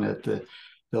down at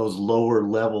those lower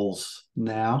levels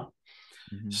now.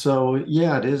 So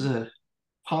yeah, it is a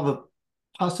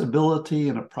possibility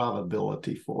and a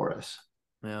probability for us.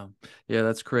 Yeah,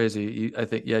 that's crazy. I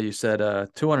think you said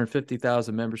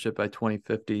 250,000 membership by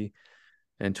 2050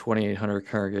 and 2,800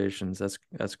 congregations.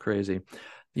 That's crazy.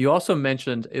 You also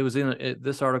mentioned, it was in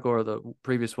this article or the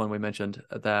previous one, we mentioned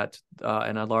that,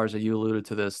 and Lars, you alluded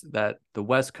to this, that the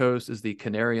West Coast is the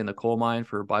canary in the coal mine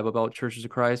for Bible Belt Churches of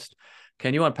Christ.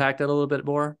 Can you unpack that a little bit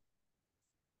more?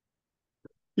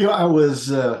 I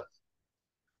was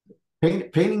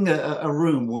painting a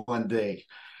room one day,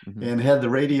 and had the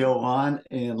radio on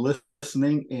and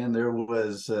listening, and there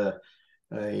was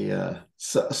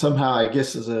somehow, I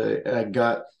guess, I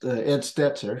got Ed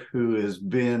Stetzer, who has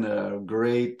been a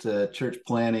great church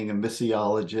planting and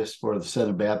missiologist for the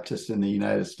Southern Baptists in the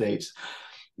United States.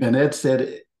 And Ed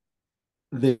said,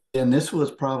 and this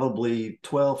was probably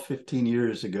 12, 15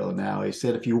 years ago now, he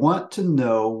said, if you want to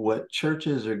know what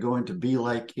churches are going to be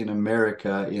like in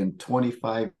America in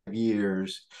 25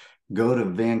 years, go to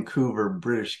Vancouver,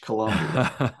 British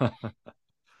Columbia.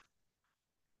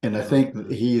 And I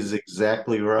think he's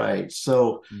exactly right.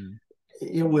 So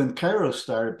when Kairos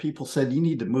started, people said you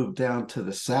need to move down to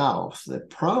the south. That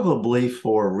probably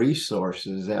for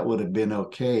resources that would have been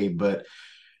okay, but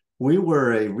we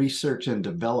were a research and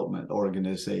development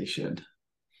organization.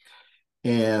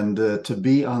 And to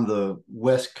be on the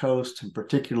West Coast, and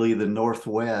particularly the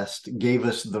Northwest, gave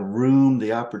us the room,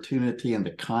 the opportunity, and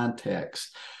the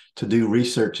context to do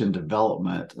research and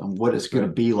development on what it's going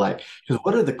to be like. Because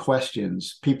what are the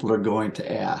questions people are going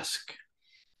to ask?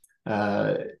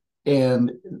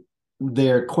 And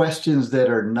they're questions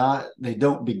that they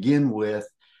don't begin with,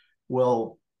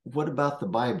 well, what about the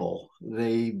Bible?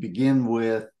 They begin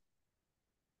with,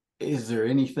 is there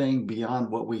anything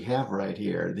beyond what we have right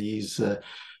here? These, the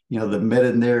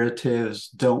meta narratives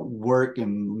don't work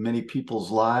in many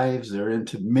people's lives. They're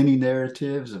into many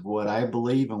narratives of what I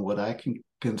believe and what I can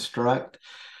construct.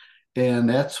 And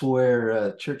that's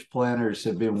where church planners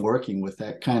have been working with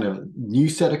that kind of new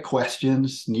set of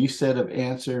questions, new set of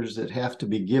answers that have to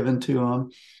be given to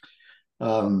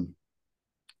them.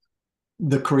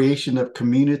 The creation of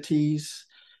communities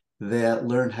that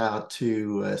learn how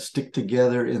to stick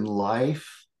together in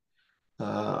life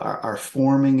are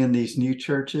forming in these new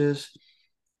churches.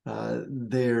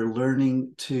 They're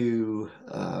learning to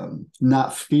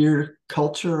not fear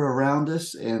culture around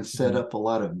us and set up a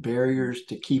lot of barriers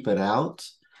to keep it out,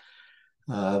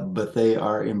 but they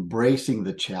are embracing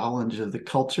the challenge of the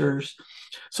cultures.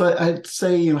 So I'd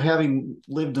say, having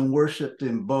lived and worshiped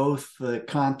in both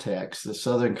contexts, the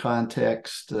Southern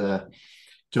context,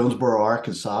 Jonesboro,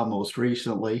 Arkansas, most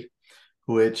recently,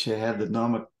 which had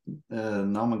the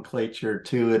nomenclature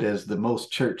to it as the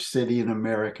most church city in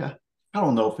America. I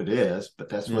don't know if it is, but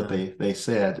that's what they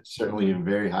said. It's certainly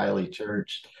very highly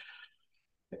churched.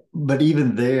 But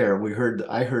even there,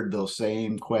 I heard those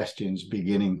same questions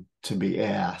beginning to be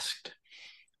asked.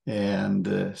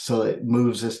 And so it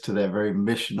moves us to that very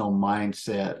missional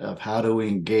mindset of how do we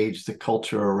engage the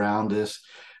culture around us,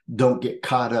 don't get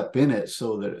caught up in it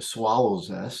so that it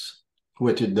swallows us,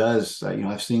 which it does.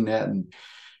 I've seen that in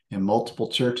multiple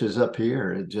churches up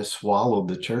here. It just swallowed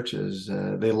the churches.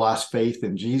 They lost faith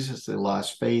in Jesus. They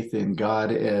lost faith in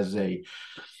God as a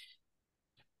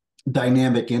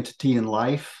dynamic entity in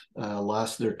life,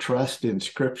 lost their trust in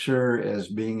Scripture as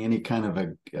being any kind of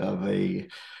a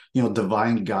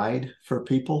divine guide for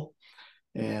people,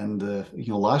 and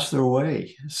lost their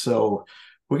way. So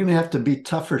we're going to have to be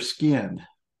tougher skinned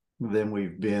than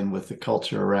we've been with the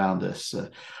culture around us.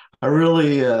 I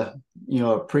really,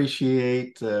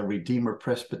 appreciate Redeemer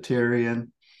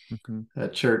Presbyterian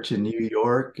Church in New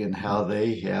York and how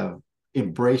they have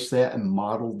embraced that and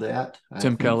modeled that.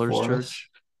 Tim Keller's church.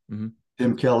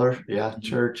 Tim Keller,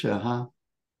 church. Yeah.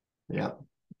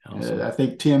 Awesome. I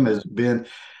think Tim has been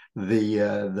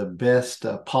the best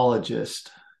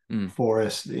apologist for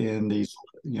us in these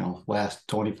last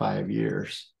 25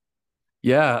 years.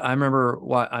 Yeah, I remember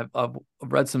I've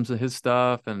read some of his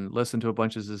stuff and listened to a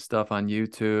bunch of his stuff on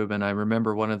YouTube. And I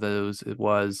remember one of those, it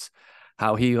was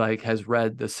how he has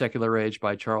read The Secular Age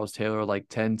by Charles Taylor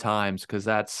 10 times. Cause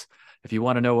that's, if you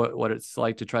want to know what it's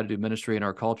like to try to do ministry in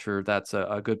our culture, that's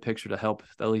a good picture to help,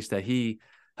 at least that he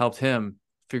helped him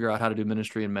figure out how to do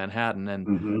ministry in Manhattan.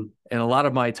 And a lot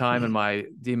of my time in my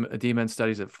DMin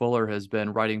studies at Fuller has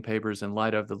been writing papers in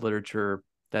light of the literature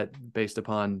that based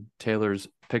upon Taylor's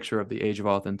picture of the age of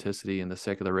authenticity and the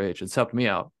secular age. It's helped me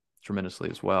out tremendously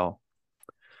as well.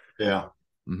 Yeah.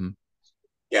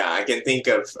 Yeah, I can think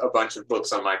of a bunch of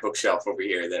books on my bookshelf over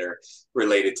here that are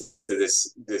related to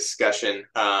this discussion.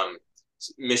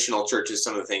 Missional churches,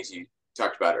 some of the things you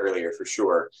talked about earlier, for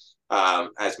sure.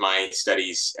 As my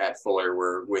studies at Fuller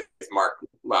were with Mark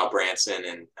Lau Branson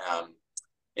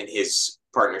and his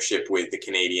partnership with the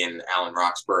Canadian Alan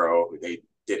Roxborough, who they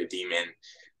did a DMin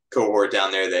cohort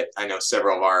down there that I know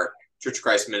several of our Church of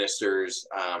Christ ministers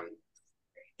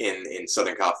in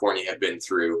Southern California have been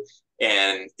through,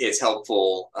 and it's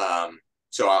helpful.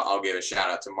 So I'll give a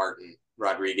shout out to Martin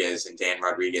Rodriguez and Dan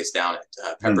Rodriguez down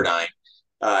at Pepperdine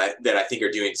that I think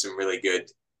are doing some really good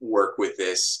work with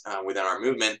this within our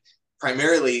movement,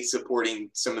 primarily supporting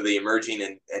some of the emerging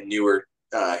and newer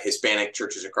Hispanic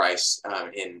Churches of Christ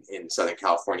in Southern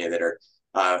California that are,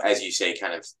 as you say,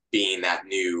 kind of being that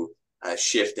new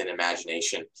shift in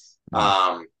imagination.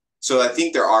 So I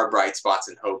think there are bright spots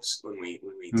and hopes when we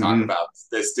talk about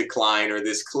this decline or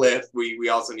this cliff. We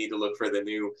also need to look for the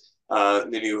new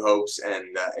hopes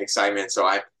and excitement. So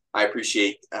I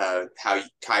appreciate how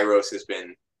Kairos has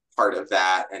been part of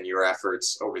that and your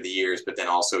efforts over the years, but then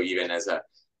also even as a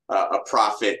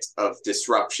prophet of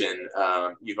disruption,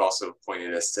 you've also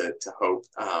pointed us to hope.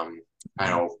 I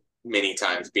know many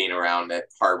times being around at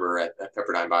Harbor at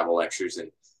Pepperdine Bible Lectures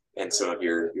and some of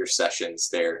your sessions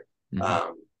there,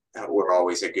 were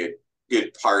always a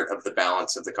good part of the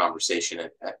balance of the conversation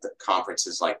at the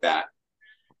conferences like that.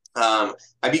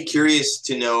 I'd be curious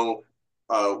to know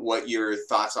what your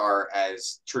thoughts are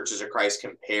as Churches of Christ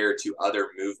compare to other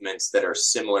movements that are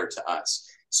similar to us.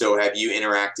 So have you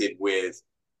interacted with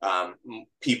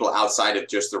people outside of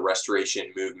just the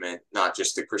Restoration movement, not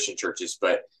just the Christian churches,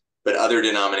 but other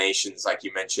denominations, like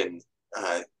you mentioned,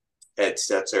 Ed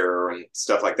Stetzer and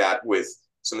stuff like that, with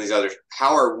some of these others?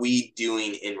 How are we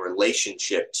doing in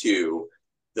relationship to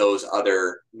those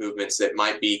other movements that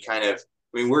might be kind of,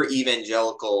 I mean, we're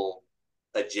evangelical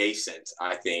adjacent,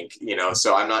 I think,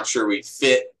 so I'm not sure we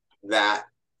fit that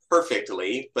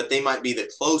perfectly, but they might be the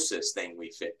closest thing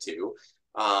we fit to.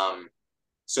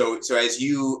 So as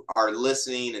you are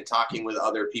listening and talking with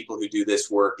other people who do this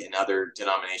work in other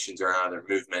denominations or in other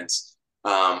movements,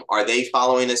 are they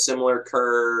following a similar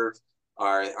curve?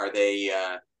 Are they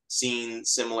seeing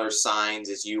similar signs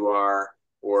as you are?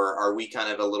 Or are we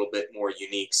kind of a little bit more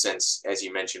unique since, as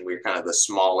you mentioned, we're kind of the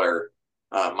smaller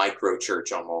micro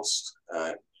church almost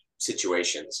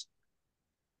situations?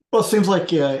 Well, it seems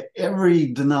like every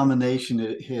denomination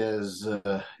is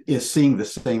seeing the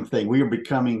same thing. We are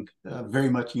becoming very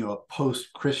much, a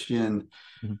post-Christian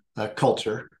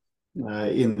culture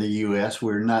in the U.S.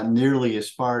 We're not nearly as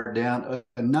far down,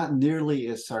 not nearly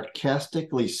as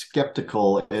sarcastically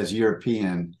skeptical as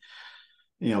European,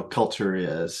 culture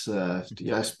is.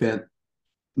 I spent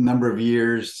a number of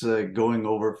years going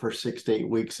over for 6 to 8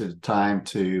 weeks at a time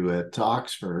to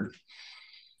Oxford.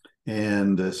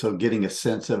 And so getting a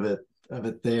sense of it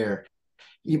there.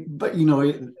 But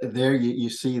there you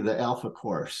see the Alpha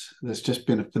course. That's just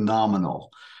been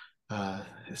phenomenal.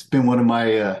 It's been one of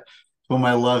my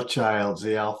love childs,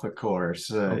 the Alpha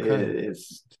course.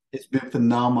 It's been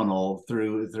phenomenal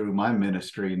through my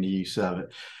ministry and the use of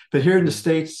it. But here in the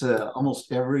States,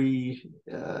 almost every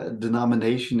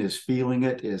denomination is feeling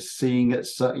it, is seeing it.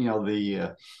 So,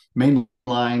 the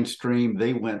mainline stream,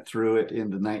 they went through it in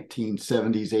the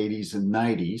 1970s, 80s, and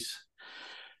 90s.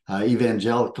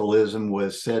 Evangelicalism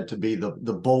was said to be the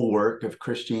bulwark of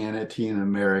Christianity in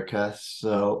America.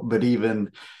 So, but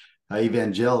even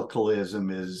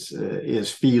evangelicalism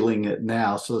is feeling it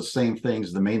now. So the same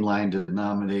things the mainline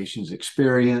denominations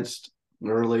experienced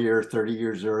earlier, 30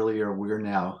 years earlier, we're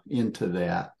now into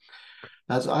that.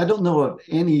 As I don't know of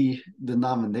any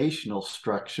denominational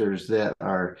structures that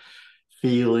are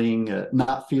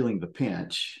not feeling the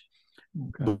pinch.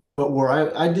 Okay. But where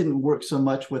I didn't work so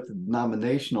much with the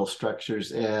denominational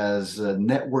structures as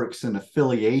networks and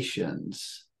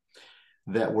affiliations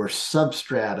that were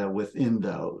substrata within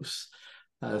those.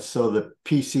 So the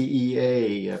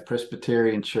PCEA,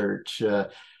 Presbyterian Church,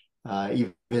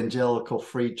 Evangelical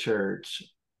Free Church,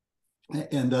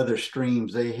 and other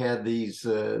streams, they had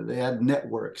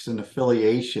networks and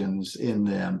affiliations in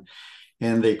them.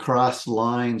 And they crossed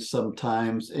lines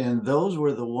sometimes. And those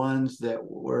were the ones that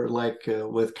were like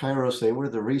with Kairos, they were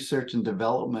the research and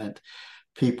development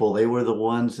people. They were the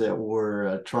ones that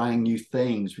were trying new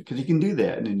things, because you can do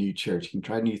that in a new church. You can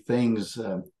try new things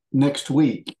next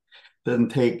week. Doesn't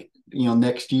take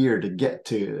next year to get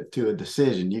to a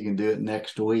decision. You can do it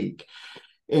next week.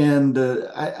 And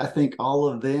I think all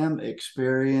of them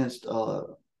experienced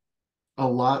a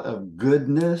lot of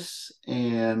goodness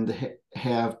and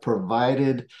have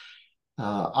provided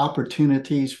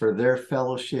opportunities for their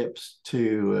fellowships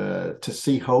to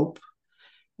see hope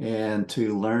and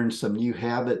to learn some new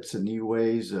habits and new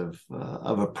ways of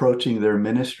approaching their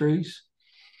ministries.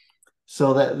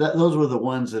 So that those were the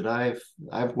ones that I've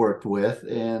worked with,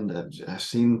 and I've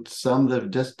seen some that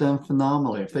have just done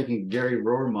phenomenally. I'm thinking Gary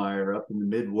Rohrmeyer up in the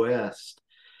Midwest,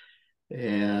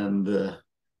 and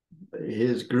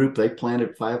his group, they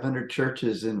planted 500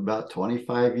 churches in about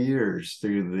 25 years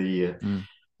through the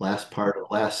last part of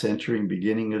last century and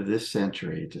beginning of this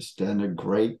century. Just done a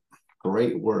great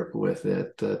work with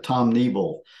it. Tom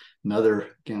Niebel, another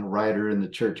writer in the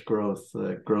church growth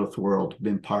world,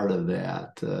 been part of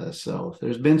that. So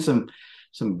there's been some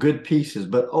good pieces,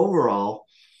 but overall,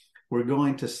 we're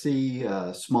going to see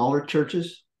smaller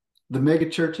churches. The mega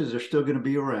churches are still going to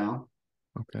be around.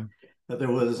 Okay. There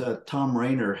was Tom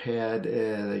Rainer had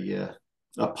a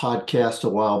podcast a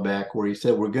while back where he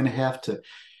said we're going to have to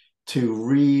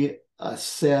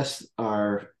reassess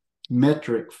our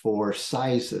metric for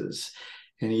sizes.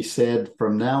 And he said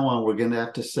from now on, we're going to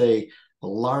have to say a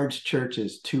large church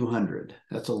is 200.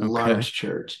 That's a large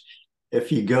church.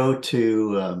 If you go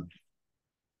to,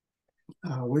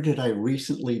 where did I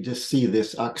recently just see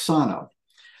this? Oksana.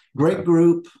 Great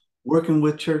group, working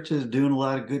with churches, doing a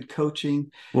lot of good coaching.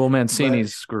 Will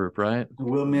Mancini's group, right?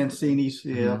 Will Mancini's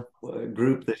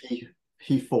group that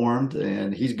he formed,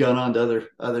 and he's gone on to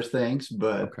other things,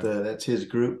 but Okay. that's his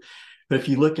group. But if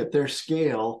you look at their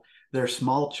scale, their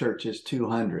small church is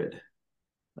 200.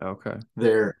 Okay.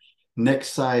 Their next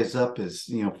size up is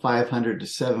 500 to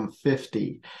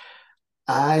 750.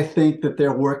 I think that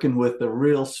they're working with the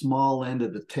real small end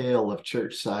of the tail of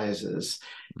church sizes.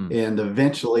 Mm. And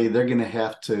eventually they're going to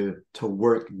have to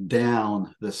work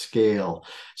down the scale.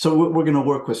 So we're going to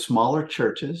work with smaller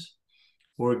churches.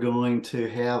 We're going to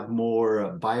have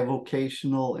more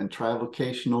bivocational and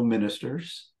trivocational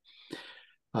ministers.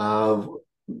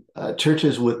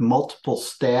 Churches with multiple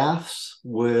staffs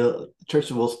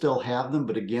churches will still have them,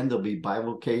 but again, they'll be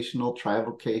bivocational,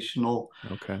 trivocational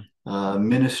Okay.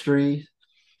 ministry.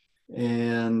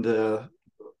 And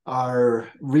our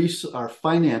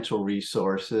financial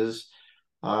resources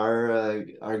are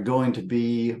going to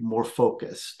be more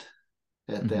focused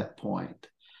at that point.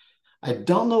 I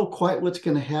don't know quite what's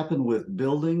going to happen with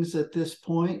buildings at this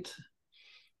point.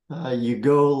 You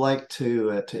go like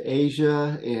to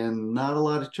Asia, and not a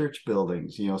lot of church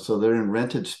buildings, so they're in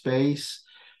rented space.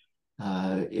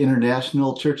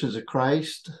 International Churches of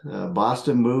Christ,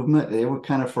 Boston movement, they were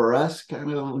kind of, for us, they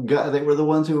were the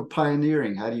ones who were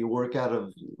pioneering. How do you work out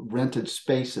of rented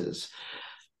spaces?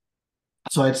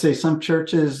 So I'd say some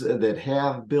churches that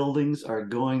have buildings are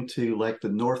going to, like the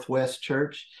Northwest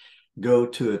Church, go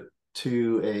to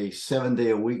a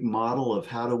 7-day-a-week model of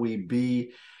how do we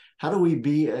be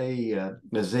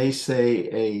as they say,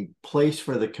 a place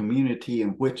for the community in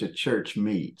which a church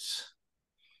meets.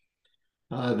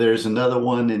 There's another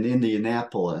one in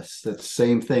Indianapolis. That's the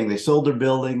same thing. They sold their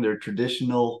building, their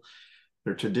traditional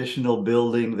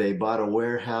building. They bought a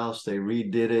warehouse. They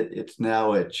redid it. It's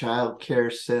now a child care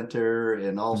center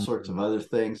and all sorts of other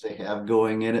things they have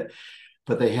going in it.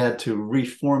 But they had to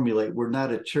reformulate. We're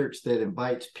not a church that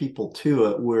invites people to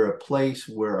it. We're a place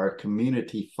where our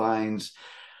community finds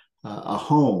a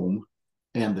home,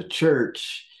 and the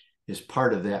church is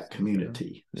part of that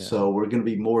community. Yeah. So we're going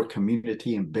to be more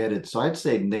community embedded. So I'd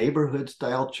say neighborhood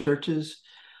style churches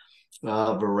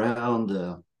of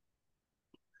around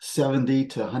 70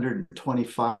 to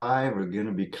 125 are going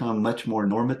to become much more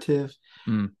normative.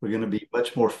 We're going to be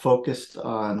much more focused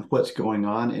on what's going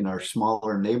on in our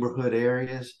smaller neighborhood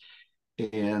areas.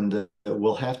 And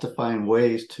we'll have to find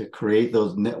ways to create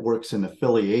those networks and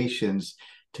affiliations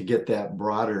to get that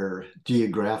broader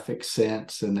geographic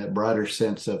sense and that broader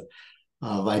sense of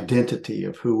identity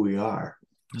of who we are.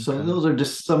 Okay. So those are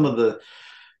just some of the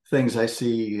things I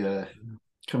see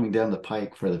coming down the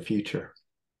pike for the future.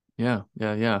 Yeah.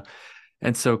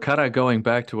 And so kind of going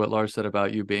back to what Lars said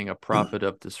about you being a prophet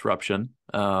of disruption,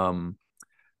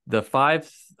 the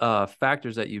 5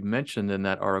 factors that you mentioned in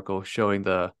that article showing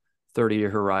the 30-year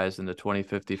horizon, the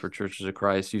 2050 for Churches of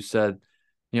Christ, you said,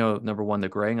 number one, the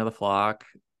graying of the flock,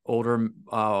 older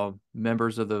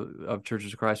members of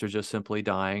Churches of Christ are just simply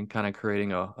dying, kind of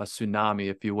creating a tsunami,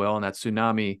 if you will. And that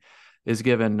tsunami is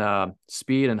given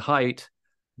speed and height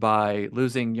by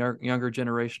losing younger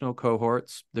generational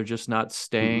cohorts. They're just not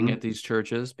staying at these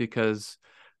churches because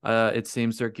it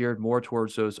seems they're geared more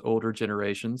towards those older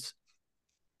generations.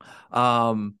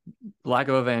 Lack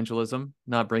of evangelism,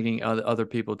 not bringing other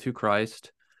people to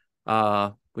Christ.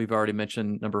 We've already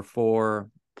mentioned number 4,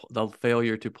 the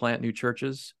failure to plant new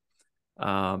churches.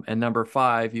 And number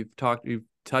 5, you've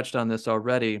touched on this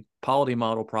already, polity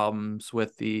model problems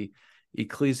with the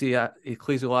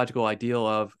ecclesiological ideal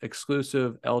of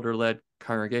exclusive elder-led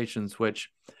congregations, which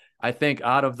I think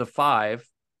out of the 5,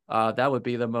 that would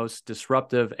be the most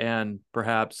disruptive and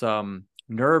perhaps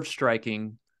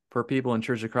nerve-striking for people in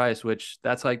Church of Christ, which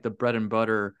that's like the bread and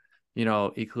butter,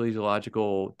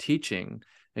 ecclesiological teaching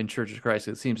in Church of Christ.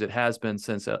 It seems it has been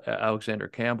since Alexander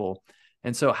Campbell.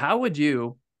 And so how would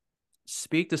you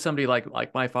speak to somebody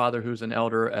like my father, who's an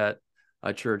elder at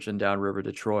a church in Downriver,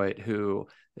 Detroit, who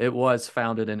it was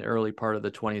founded in the early part of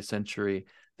the 20th century.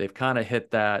 They've kind of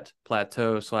hit that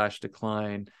plateau /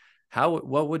 decline.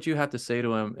 What would you have to say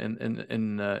to him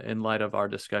in light of our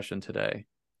discussion today?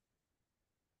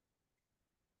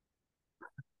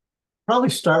 Probably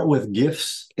start with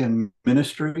gifts in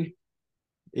ministry.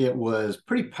 It was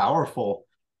pretty powerful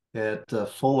at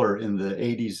Fuller in the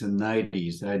 80s and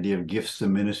 90s, the idea of gifts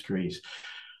in ministries.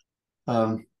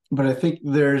 But I think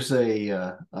there's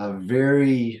a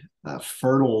very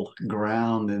fertile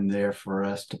ground in there for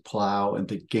us to plow and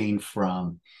to gain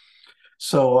from.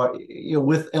 So,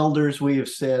 with elders, we have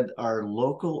said our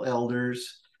local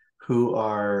elders who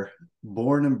are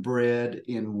born and bred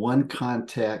in one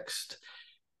context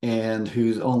and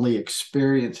whose only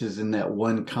experiences in that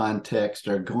one context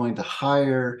are going to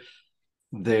hire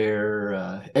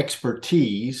their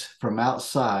expertise from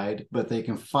outside, but they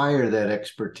can fire that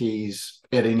expertise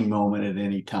at any moment, at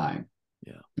any time.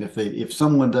 Yeah. If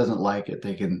someone doesn't like it,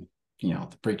 they can,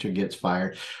 the preacher gets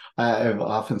fired. I've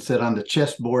often said on the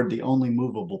chessboard, the only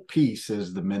movable piece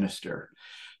is the minister.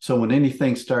 So when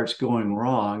anything starts going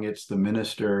wrong, it's the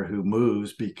minister who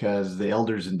moves, because the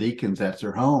elders and deacons, that's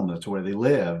their home. That's where they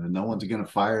live. And no one's going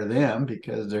to fire them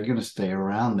because they're going to stay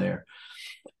around there.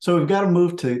 So we've got to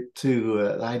move to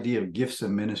the idea of gifts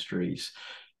and ministries.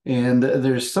 And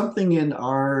there's something in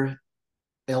our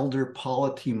elder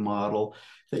polity model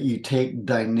that you take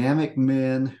dynamic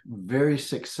men, very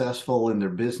successful in their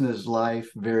business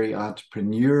life, very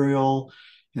entrepreneurial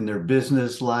in their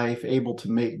business life, able to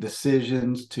make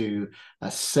decisions, to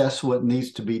assess what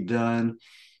needs to be done,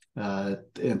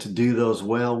 and to do those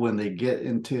well. When they get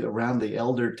into around the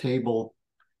elder table,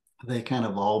 they kind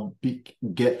of all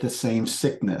get the same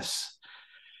sickness.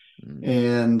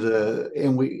 And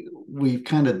we've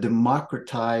kind of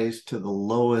democratized to the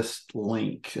lowest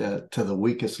link, to the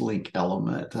weakest link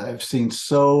element. I've seen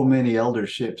so many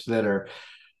elderships that are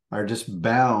just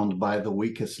bound by the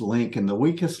weakest link, and the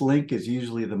weakest link is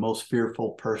usually the most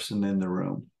fearful person in the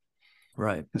room.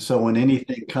 Right. And so when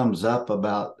anything comes up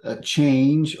about a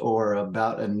change or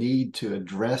about a need to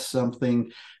address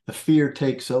something, the fear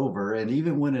takes over. And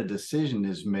even when a decision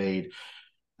is made,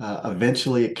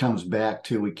 eventually it comes back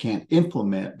to we can't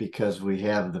implement because we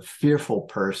have the fearful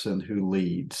person who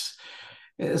leads.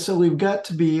 So we've got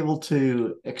to be able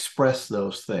to express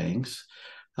those things.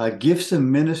 Gifts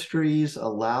and ministries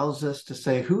allows us to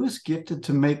say who is gifted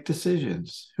to make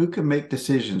decisions, who can make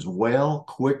decisions well,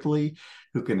 quickly,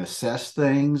 who can assess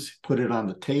things, put it on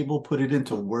the table, put it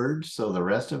into words so the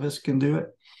rest of us can do it.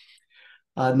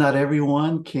 Not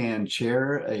everyone can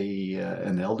chair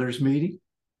an elders meeting.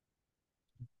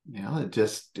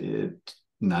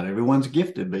 Not everyone's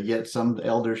gifted, but yet some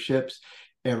elderships,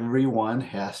 everyone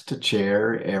has to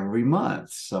chair every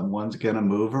month. Someone's going to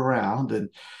move around,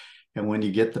 and when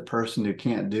you get the person who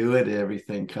can't do it,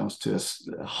 everything comes to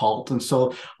a halt. And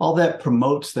so all that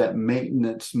promotes that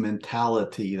maintenance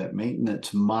mentality, that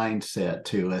maintenance mindset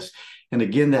to us. And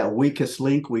again, that weakest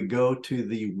link, we go to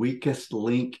the weakest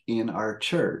link in our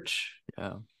church.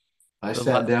 Yeah. I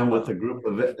sat down with a group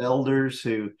of elders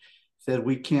who said,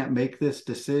 we can't make this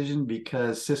decision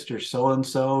because Sister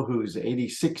so-and-so, who's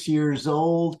 86 years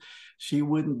old, she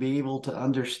wouldn't be able to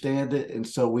understand it. And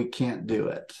so we can't do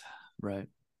it. Right.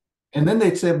 And then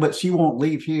they said, but she won't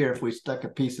leave here. If we stuck a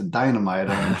piece of dynamite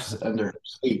under her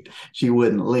seat, she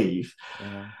wouldn't leave.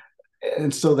 Yeah.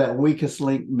 And so that weakest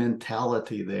link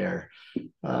mentality there.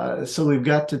 So we've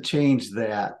got to change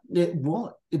that.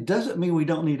 It doesn't mean we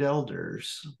don't need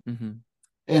elders. Mm-hmm.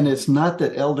 And it's not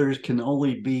that elders can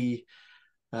only be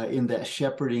in that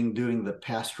shepherding, doing the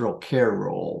pastoral care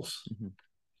roles. Mm-hmm.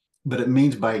 But it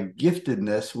means by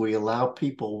giftedness, we allow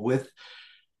people with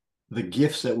the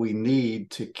gifts that we need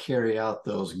to carry out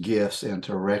those gifts and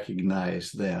to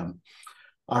recognize them.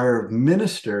 Our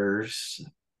ministers,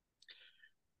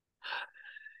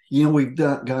 we've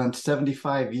gone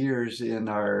 75 years in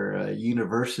our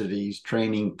universities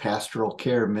training pastoral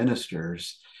care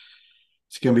ministers.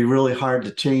 It's going to be really hard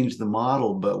to change the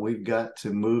model, but we've got to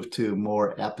move to a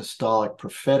more apostolic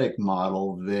prophetic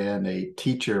model than a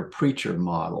teacher preacher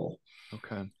model.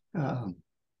 Okay.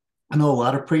 I know a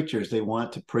lot of preachers, they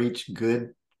want to preach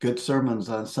good sermons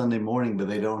on Sunday morning, but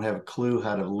they don't have a clue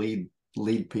how to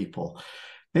lead people.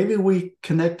 Maybe we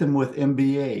connect them with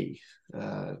MBA,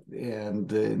 and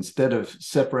instead of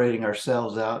separating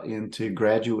ourselves out into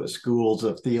graduate schools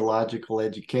of theological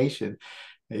education,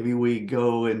 maybe we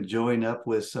go and join up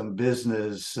with some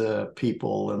business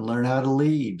people and learn how to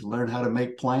lead, learn how to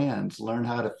make plans, learn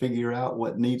how to figure out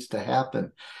what needs to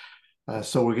happen.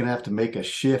 So we're going to have to make a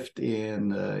shift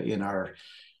in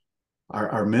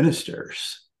our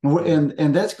ministers,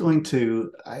 and that's going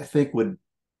to, I think, would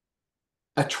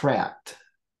attract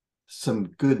some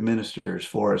good ministers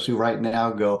for us who right now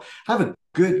go, I have a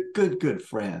good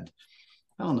friend.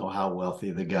 I don't know how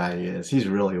wealthy the guy is. He's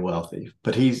really wealthy,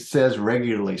 but he says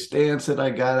regularly, Stan said I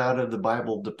got out of the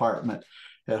Bible department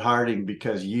at Harding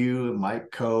because you and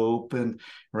Mike Cope and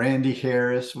Randy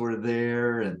Harris were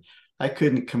there, and I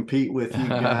couldn't compete with you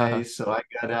guys. So I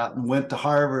got out and went to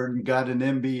Harvard and got an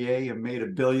MBA and made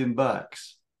 $1 billion.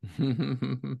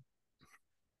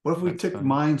 What if we took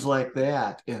minds like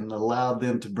that and allowed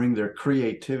them to bring their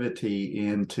creativity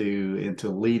into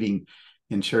leading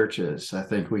in churches? I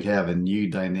think we have a new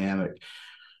dynamic.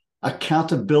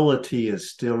 Accountability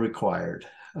is still required.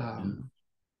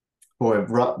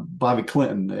 Bobby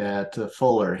Clinton at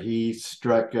Fuller, he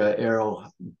struck an arrow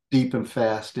deep and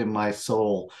fast in my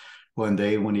soul one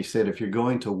day when he said, if you're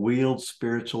going to wield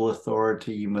spiritual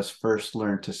authority, you must first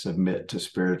learn to submit to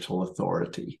spiritual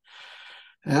authority.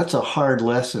 That's a hard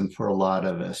lesson for a lot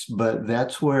of us, but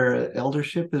that's where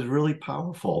eldership is really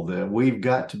powerful, that we've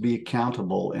got to be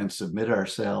accountable and submit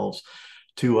ourselves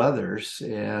to others.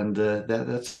 And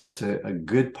that's a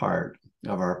good part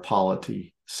of our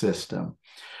polity system.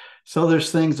 So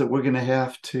there's things that we're going to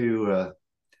have to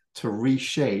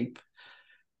reshape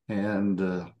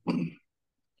and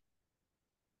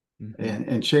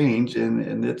and change,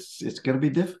 and it's going to be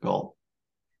difficult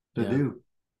to do.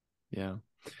 Yeah.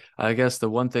 I guess the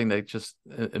one thing that just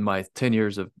in my 10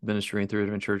 years of ministry in 3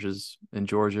 different churches in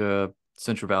Georgia,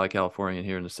 Central Valley, California, and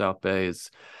here in the South Bay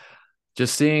is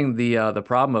just seeing the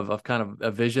problem of kind of a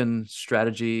vision,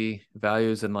 strategy,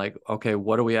 values, and like, okay,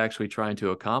 what are we actually trying to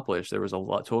accomplish? There was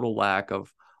a total lack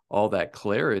of all that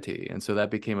clarity. And so that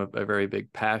became a very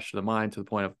big passion of mine, to the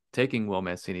point of taking Will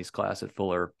Mancini's class at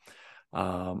Fuller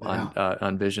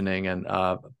on visioning. And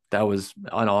that was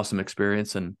an awesome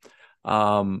experience. And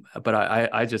but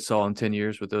I just saw in 10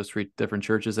 years with those 3 different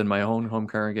churches in my own home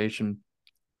congregation,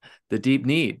 the deep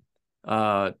need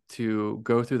to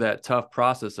go through that tough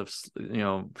process of,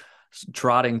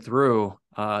 trotting through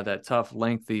that tough,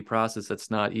 lengthy process.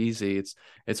 That's not easy.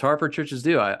 It's hard for churches to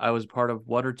do. I was part of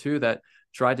 1 or 2 that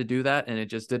tried to do that, and it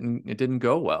didn't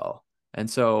go well. And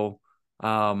so,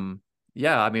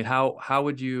 yeah, I mean, how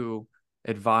would you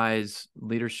advise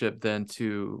leadership then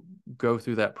to go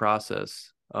through that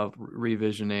process of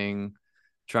revisioning,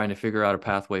 trying to figure out a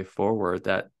pathway forward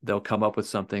that they'll come up with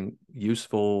something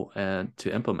useful and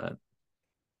to implement?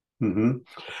 Mm-hmm.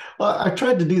 Well, I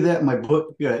tried to do that in my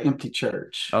book, Empty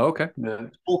Church. Oh, okay.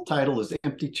 The full title is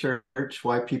Empty Church: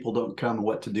 Why People Don't Come and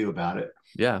What to Do About It.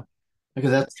 Yeah.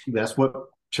 Because that's what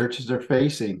churches are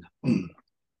facing.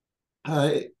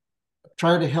 I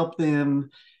try to help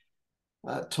them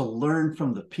to learn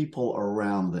from the people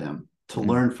around them, to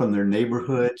learn from their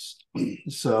neighborhoods.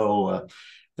 So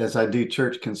as I do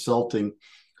church consulting,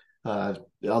 I'll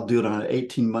do it on an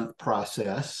 18-month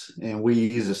process, and we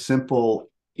use a simple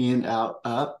in, out,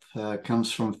 up.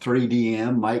 Comes from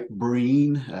 3DM, Mike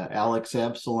Breen, Alex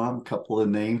Absalom, a couple of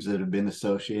names that have been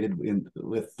associated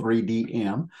with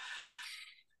 3DM.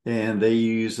 And they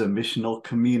use missional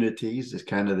communities as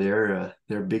kind of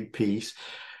their big piece.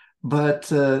 But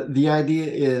the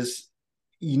idea is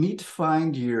you need to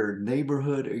find your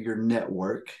neighborhood or your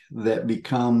network that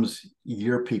becomes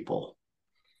your people,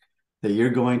 that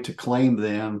you're going to claim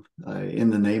them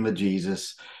in the name of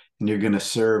Jesus, and you're going to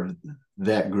serve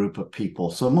that group of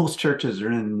people. So most churches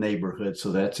are in the neighborhood,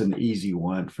 so that's an easy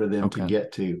one for them to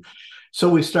get to. So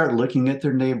we start looking at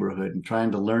their neighborhood and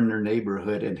trying to learn their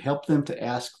neighborhood and help them to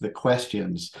ask the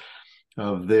questions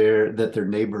that their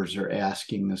neighbors are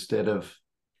asking, instead of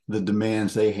the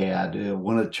demands they had.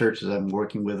 One of the churches I'm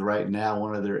working with right now,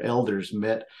 one of their elders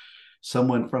met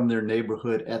someone from their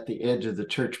neighborhood at the edge of the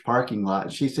church parking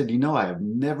lot. She said, I have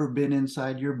never been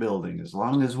inside your building. As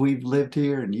long as we've lived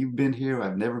here and you've been here,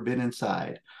 I've never been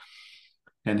inside.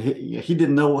 And he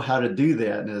didn't know how to do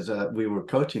that. And as we were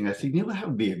coaching, I said, that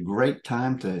would be a great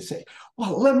time to say,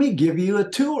 well, let me give you a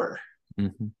tour.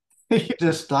 Mm-hmm. He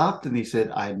just stopped and he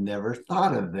said, I never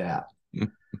thought of that.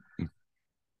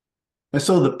 And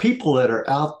so the people that are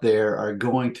out there are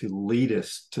going to lead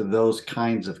us to those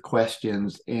kinds of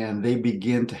questions, and they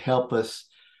begin to help us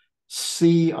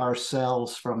see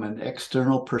ourselves from an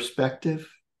external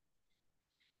perspective.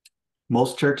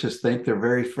 Most churches think they're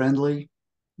very friendly,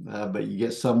 but you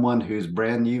get someone who's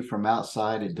brand new from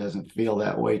outside, it doesn't feel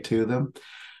that way to them.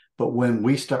 But when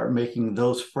we start making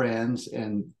those friends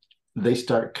and they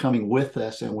start coming with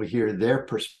us and we hear their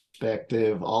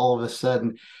perspective, all of a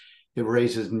sudden it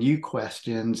raises new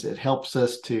questions. It helps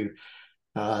us to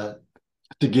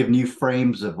give new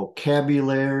frames of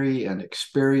vocabulary and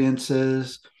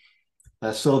experiences,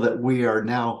 so that we are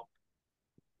now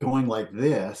going like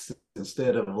this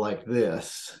instead of like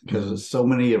this, because so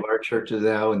many of our churches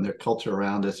now and their culture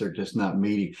around us are just not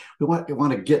meeting. We want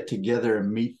to get together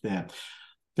and meet them.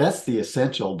 That's the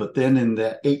essential. But then in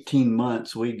that 18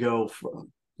 months, we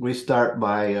start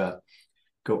by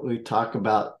we talk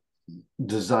about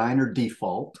design or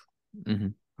default. Mm-hmm.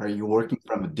 Are you working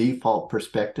from a default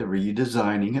perspective? Are you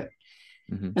designing it?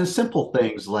 Mm-hmm. And simple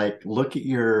things like look at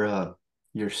your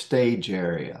stage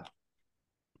area.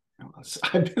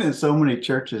 I've been in so many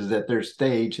churches that their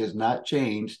stage has not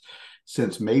changed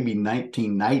since maybe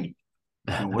 1990,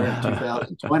 and we're in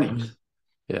 2020.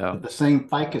 Yeah, but the same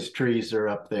ficus trees are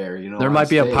up there. There might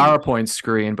be a PowerPoint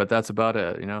screen, but that's about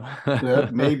it.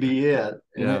 That may be it.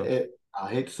 Yeah. I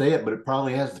hate to say it, but it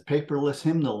probably has the paperless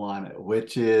hymnal on it,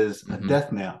 which is a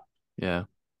death knell. Yeah.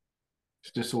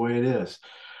 It's just the way it is.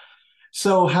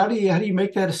 So how do you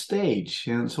make that a stage?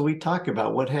 And so we talk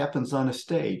about what happens on a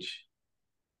stage.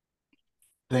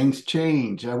 Things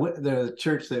change. I went the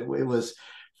church that it was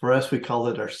for us, we called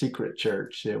it our secret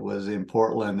church. It was in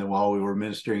Portland, and while we were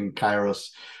ministering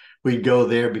Kairos, we'd go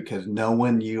there because no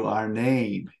one knew our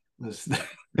name. It was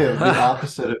the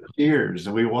opposite of Cheers.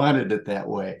 We wanted it that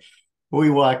way.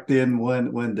 We walked in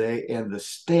one day, and the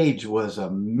stage was a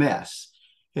mess.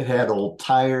 It had old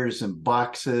tires and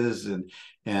boxes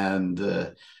and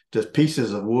just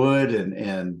pieces of wood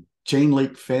and chain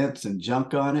link fence and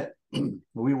junk on it.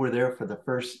 We were there for the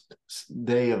first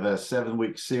day of a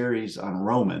 7-week series on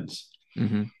Romans.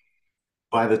 Mm-hmm.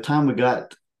 By the time we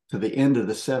got to the end of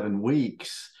the 7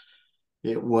 weeks,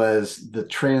 it was the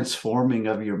transforming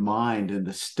of your mind, and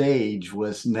the stage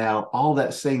was now all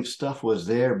that same stuff was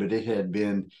there, but it had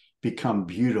become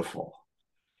beautiful.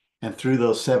 And through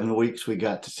those 7 weeks, we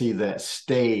got to see that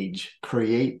stage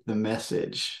create the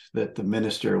message that the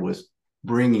minister was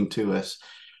bringing to us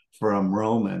from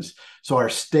Romans. So our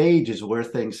stage is where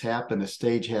things happen. A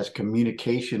stage has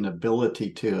communication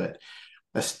ability to it.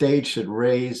 A stage should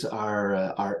raise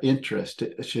our interest.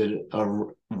 It should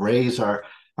raise our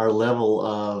level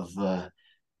of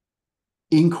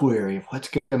inquiry of what's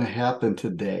going to happen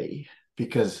today.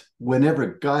 Because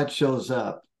whenever God shows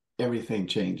up, everything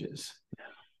changes.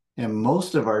 And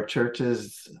most of our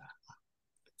churches,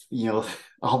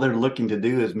 all they're looking to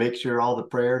do is make sure all the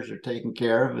prayers are taken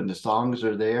care of and the songs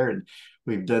are there and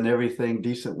we've done everything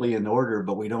decently in order,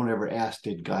 but we don't ever ask,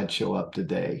 did God show up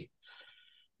today?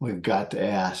 We've got to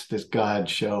ask, does God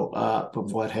show up,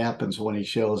 and what happens when he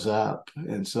shows up?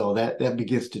 And so that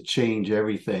begins to change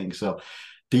everything. So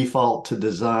default to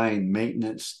design,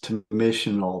 maintenance to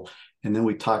missional. And then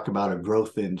we talk about a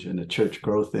growth engine, a church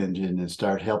growth engine, and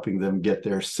start helping them get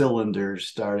their cylinders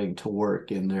starting to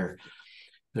work in their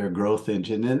growth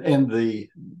engine. And the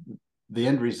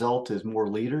end result is more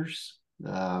leaders.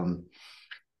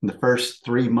 In the first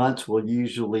 3 months, we'll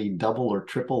usually double or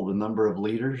triple the number of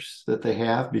leaders that they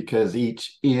have, because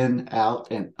each in, out,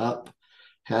 and up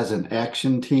has an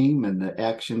action team, and the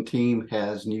action team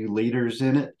has new leaders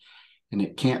in it. And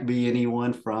it can't be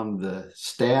anyone from the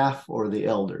staff or the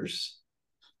elders.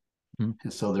 Mm-hmm.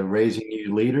 And so they're raising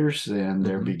new leaders, and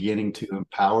they're beginning to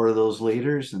empower those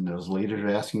leaders, and those leaders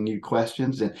are asking new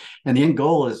questions. And the end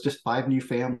goal is just 5 new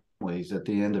families at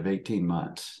the end of 18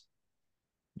 months.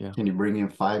 Yeah. Can you bring in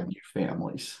 5 new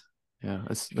families? Yeah.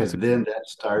 Because then that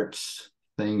starts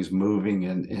things moving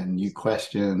and new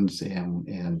questions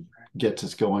and gets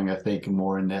us going, I think,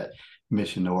 more in that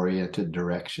mission-oriented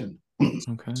direction.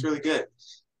 Okay. It's really good.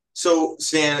 So,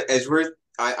 Stan,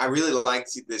 I really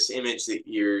liked this image that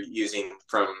you're using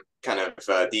from kind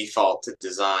of default to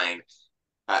design.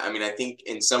 I mean, I think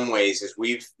in some ways, as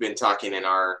we've been talking in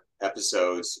our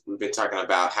episodes, we've been talking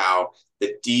about how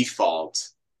the default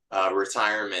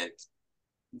retirement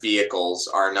vehicles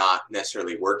are not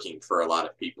necessarily working for a lot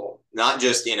of people, not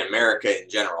just in America in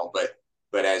general,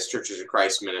 but as Churches of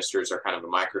Christ ministers are kind of a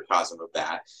microcosm of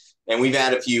that. And we've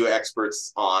had a few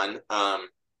experts on,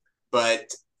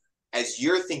 but as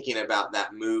you're thinking about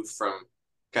that move from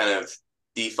kind of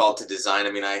default to design,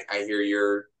 I mean, I hear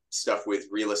your stuff with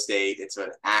real estate. It's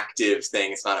an active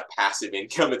thing. It's not a passive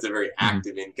income. It's a very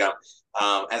active income.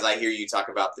 As I hear you talk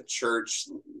about the church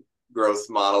growth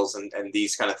models and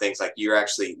these kind of things, like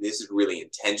this is really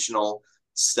intentional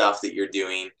stuff that you're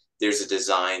doing. There's a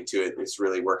design to it that's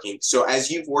really working. So as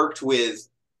you've worked with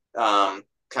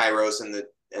Kairos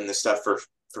and the stuff for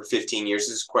 15 years,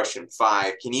 this is question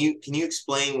 5. Can you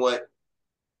explain what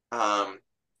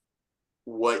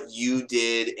you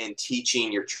did in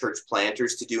teaching your church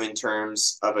planters to do in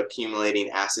terms of accumulating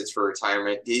assets for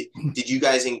retirement? Did you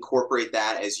guys incorporate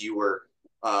that as you were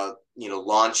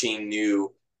launching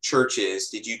new churches?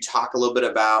 Did you talk a little bit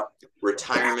about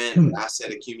retirement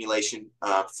asset accumulation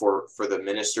for the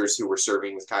ministers who were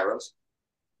serving with Kairos?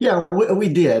 Yeah, we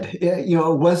did. It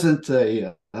wasn't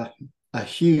a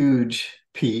huge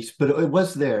piece, but it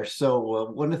was there.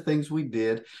 So one of the things we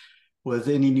did was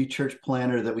any new church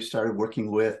planter that we started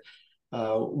working with,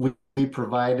 we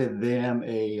provided them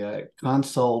a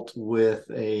consult with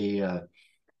a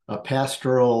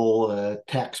pastoral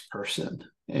tax person.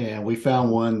 And we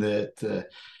found one that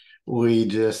we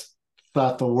just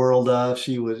thought the world of.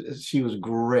 She was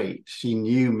great. She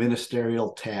knew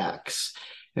ministerial tax.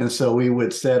 And so we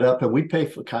would set up, and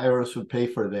Kairos would pay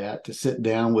for that, to sit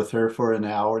down with her for an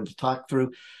hour and to talk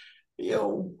through,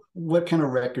 what kind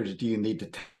of records do you need to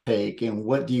take, and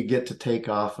what do you get to take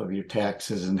off of your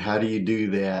taxes, and how do you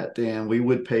do that? And we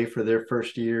would pay for their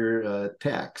first year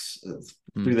tax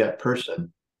through that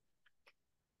person.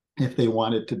 if they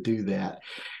wanted to do that.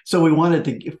 So we wanted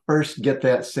to first get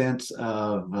that sense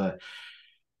of,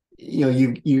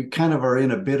 you kind of are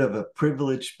in a bit of a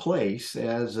privileged place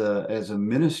as a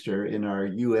minister in our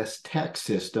U.S. tax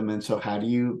system, and so how do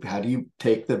you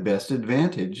take the best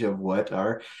advantage of what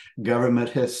our government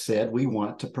has said we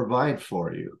want to provide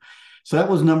for you? So that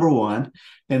was number one.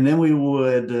 And then we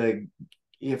would,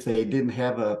 if they didn't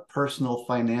have a personal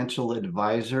financial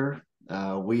advisor,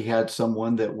 we had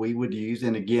someone that we would use.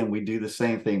 And again, we do the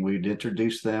same thing. We'd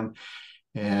introduce them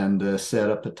and set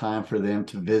up a time for them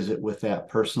to visit with that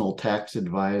personal tax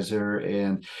advisor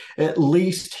and at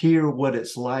least hear what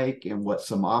it's like and what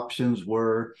some options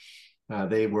were.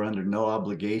 They were under no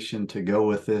obligation to go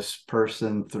with this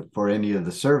person for any of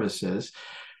the services.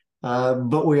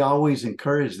 But we always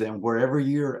encourage them, wherever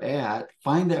you're at,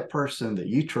 find that person that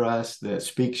you trust, that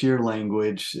speaks your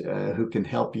language, who can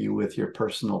help you with your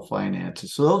personal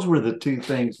finances. So those were the two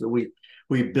things that we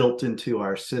built into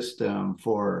our system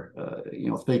for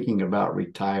thinking about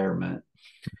retirement.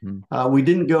 Mm-hmm. We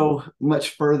didn't go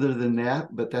much further than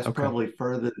that, but that's probably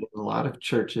further than a lot of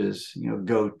churches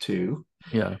go to.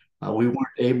 Yeah. We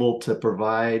weren't able to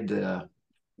provide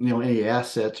any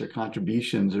assets or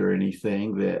contributions or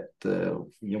anything that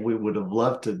we would have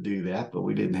loved to do that, but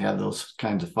we didn't have those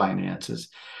kinds of finances.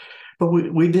 But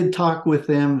we did talk with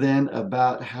them then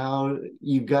about how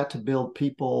you've got to build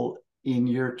people in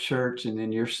your church and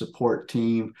in your support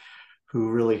team who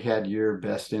really had your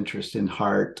best interest in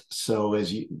heart. So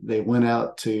as they went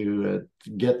out to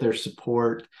get their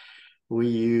support, we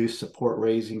use Support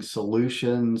Raising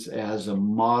Solutions as a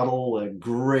model, a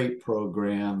great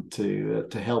program to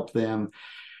help them.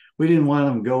 We didn't want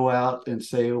them to go out and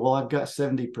say, well, I've got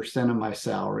 70% of my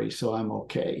salary, so I'm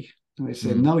okay. And we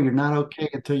said, no, you're not okay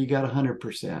until you got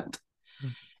 100%.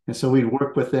 And so we'd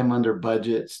work with them under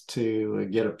budgets to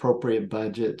get appropriate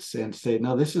budgets and say,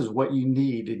 no, this is what you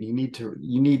need. And you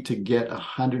need to get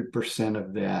 100%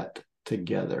 of that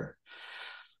together.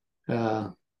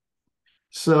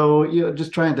 So,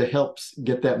 just trying to help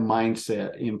get that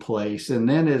mindset in place. And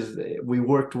then as we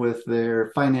worked with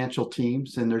their financial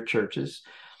teams in their churches,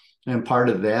 and part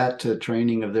of that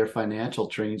training of their financial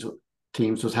teams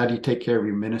was, how do you take care of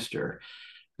your minister?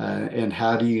 And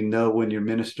how do you know when your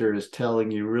minister is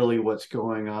telling you really what's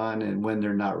going on and when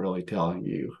they're not really telling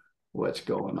you what's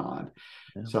going on?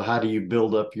 Yeah. So how do you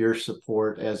build up your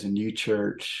support as a new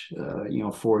church,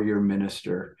 for your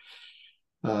minister?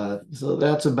 So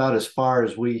that's about as far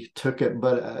as we took it,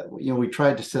 but we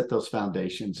tried to set those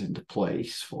foundations into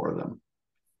place for them.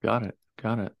 Got it.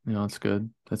 That's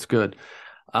good. That's good.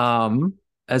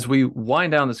 As we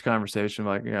wind down this conversation,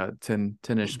 like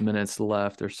 10-ish minutes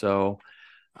left or so,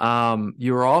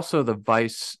 you were also the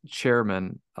vice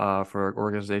chairman for an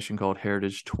organization called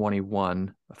Heritage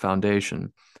 21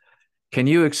 Foundation. Can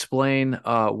you explain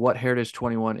what Heritage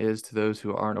 21 is to those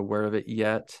who aren't aware of it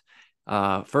yet?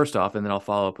 First off, and then I'll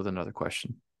follow up with another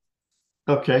question.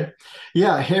 Okay.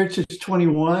 Yeah, Heritage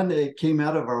 21, it came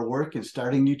out of our work in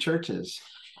starting new churches.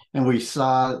 And we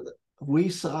saw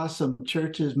some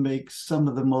churches make some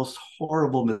of the most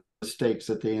horrible mistakes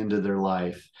at the end of their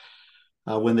life.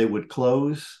 When they would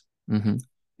close, mm-hmm.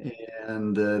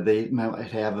 and they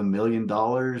might have $1 million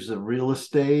of real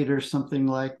estate or something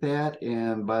like that.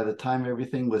 And by the time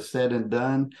everything was said and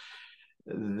done,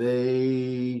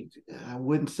 I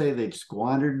wouldn't say they'd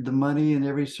squandered the money in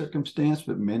every circumstance,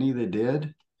 but many they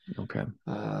did. Okay.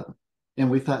 And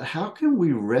we thought, how can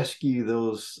we rescue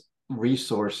those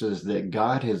resources that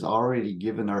God has already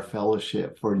given our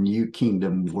fellowship for new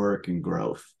kingdom work and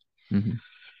growth? Mm-hmm.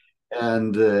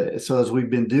 And so as we've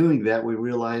been doing that, we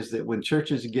realized that when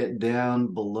churches get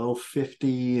down below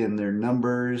 50 in their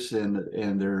numbers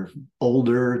and they're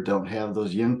older, don't have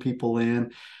those young people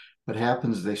in, what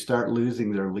happens is they start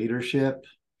losing their leadership,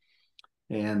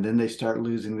 and then they start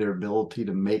losing their ability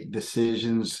to make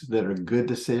decisions that are good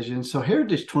decisions. So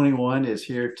Heritage 21 is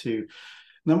here to,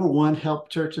 number one, help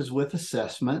churches with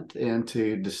assessment and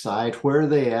to decide where are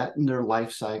they at in their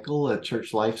life cycle, a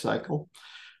church life cycle.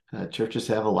 Churches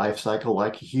have a life cycle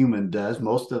like a human does.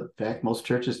 Most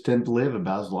churches tend to live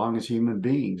about as long as human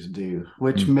beings do,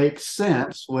 which makes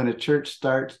sense when a church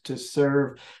starts to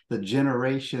serve the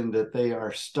generation that they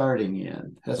are starting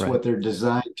in. That's right. What they're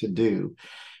designed to do.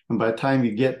 And by the time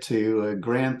you get to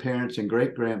grandparents and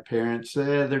great-grandparents,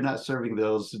 they're not serving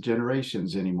those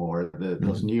generations anymore,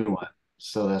 those new ones.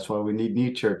 So that's why we need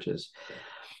new churches.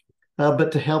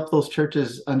 But to help those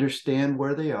churches understand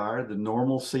where they are, the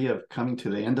normalcy of coming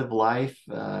to the end of life,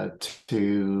 to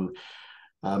do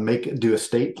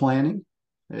estate planning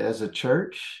as a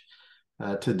church,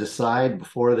 to decide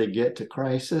before they get to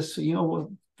crisis,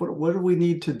 what do we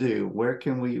need to do? Where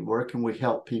can we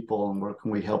help people, and where can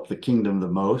we help the kingdom the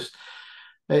most?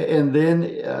 And then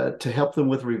to help them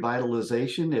with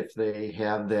revitalization, if they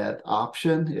have that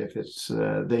option, if it's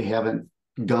they haven't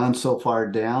gone so far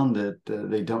down that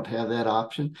they don't have that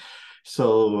option.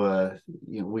 So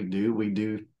we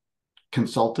do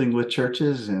consulting with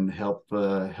churches and help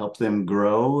them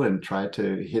grow and try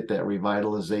to hit that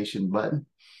revitalization button.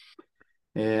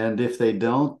 And if they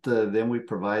don't, then we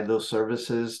provide those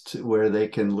services to where they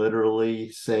can literally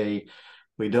say,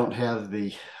 we don't have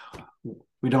the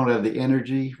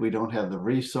energy, we don't have the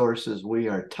resources, we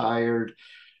are tired,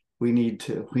 we need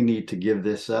to give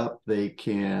this up. They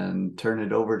can turn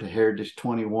it over to Heritage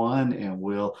 21, and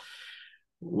we'll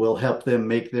help them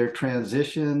make their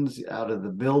transitions out of the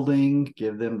building,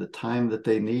 give them the time that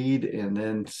they need, and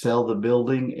then sell the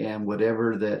building, and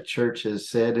whatever that church has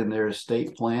said in their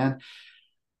estate plan,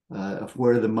 of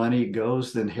where the money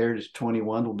goes, then Heritage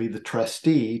 21 will be the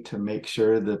trustee to make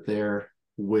sure that their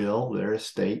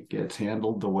estate gets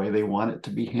handled the way they want it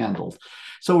to be handled.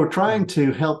 So we're trying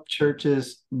to help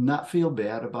churches not feel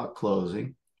bad about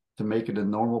closing, to make it a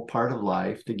normal part of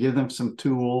life, to give them some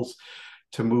tools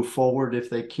to move forward if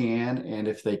they can, and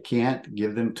if they can't,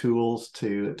 give them tools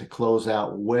to close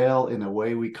out well in a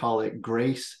way we call it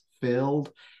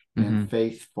grace-filled and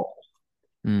faithful.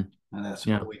 And that's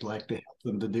what we'd like to help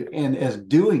them to do. And as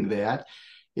doing that,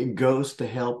 it goes to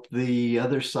help the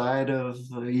other side of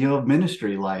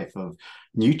ministry life, of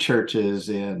new churches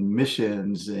and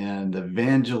missions and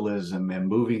evangelism, and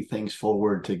moving things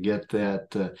forward to get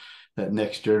that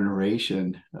next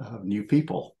generation of new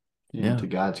people into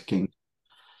God's kingdom.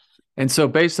 And so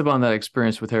based upon that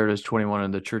experience with Heritage 21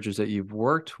 and the churches that you've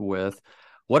worked with,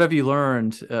 what have you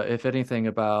learned, if anything,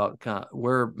 about kind of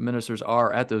where ministers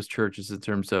are at those churches in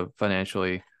terms of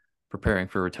financially preparing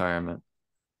for retirement?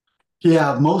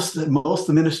 Yeah, most of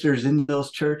the ministers in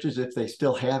those churches, if they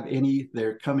still have any,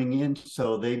 they're coming in,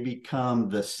 so they become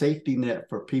the safety net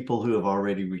for people who have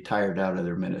already retired out of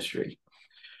their ministry.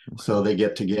 Okay. So they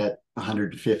get $150,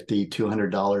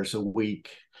 $200 a week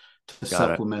to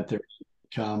supplement their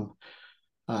income.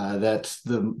 That's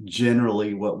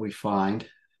generally what we find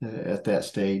at that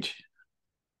stage.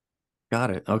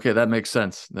 Got it. Okay, that makes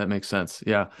sense.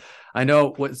 Yeah, I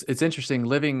know. It's interesting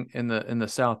living in the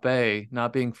South Bay,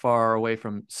 not being far away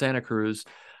from Santa Cruz.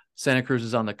 Santa Cruz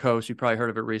is on the coast. You probably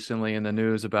heard of it recently in the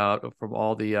news about from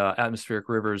all the atmospheric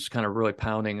rivers kind of really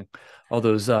pounding all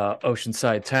those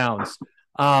oceanside towns.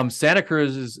 Santa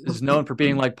Cruz is known for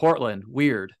being like Portland,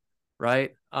 weird,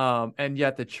 right? And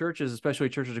yet the churches, especially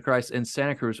Churches of Christ in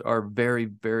Santa Cruz, are very,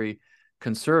 very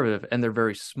conservative, and they're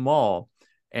very small.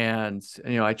 And,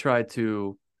 I tried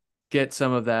to get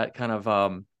some of that kind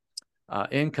of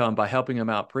income by helping them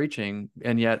out preaching.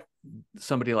 And yet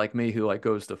somebody like me who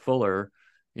goes to Fuller,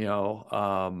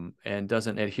 and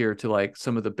doesn't adhere to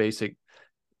some of the basic,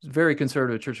 very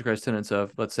conservative Church of Christ tenets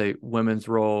of, let's say, women's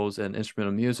roles and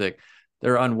instrumental music,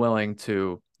 they're unwilling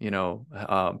to,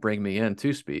 bring me in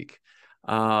to speak.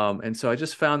 And so I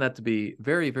just found that to be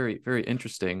very, very, very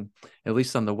interesting, at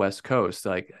least on the West Coast.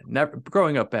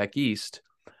 Growing up back East,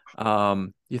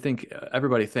 you think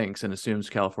everybody thinks and assumes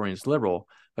California is liberal,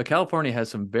 but California has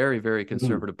some very, very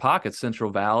conservative pockets, Central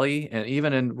Valley, and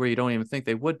even in where you don't even think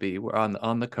they would be, we're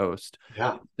on the coast.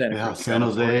 San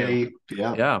Jose.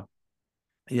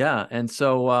 And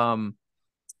so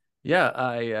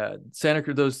Santa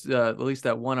Cruz, at least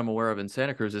that one I'm aware of in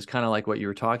Santa Cruz, is kind of like what you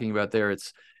were talking about there.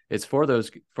 It's for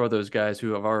those guys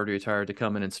who have already retired to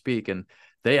come in and speak. And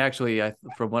they actually,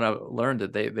 from what I learned,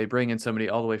 that they bring in somebody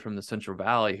all the way from the Central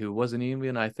Valley who wasn't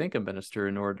even, I think, a minister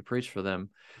in order to preach for them.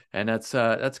 And that's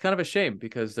kind of a shame,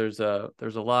 because there's a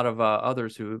lot of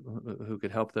others who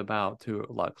could help them out to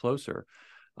a lot closer.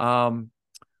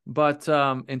 But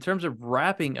in terms of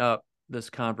wrapping up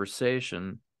this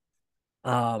conversation,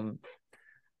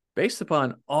 based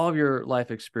upon all of your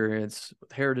life experience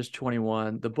with Heritage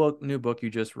 21, the new book you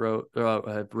just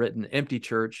have written, Empty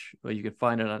Church, you can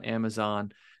find it on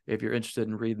Amazon if you're interested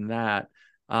in reading that.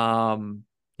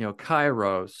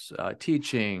 Kairos,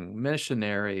 teaching,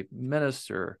 missionary,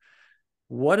 minister.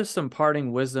 What is some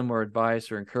parting wisdom or advice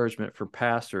or encouragement for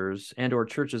pastors and or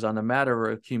churches on the matter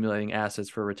of accumulating assets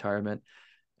for retirement?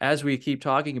 As we keep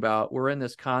talking about, we're in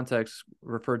this context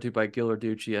referred to by Gil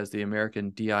Ducci as the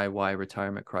American DIY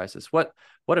retirement crisis. What,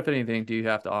 if anything, do you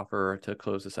have to offer to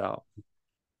close this out?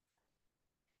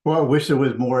 Well, I wish there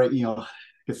was more, I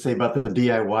could say about the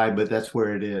DIY, but that's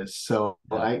where it is. So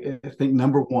I think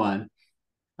number one,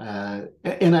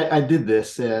 and I did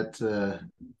this at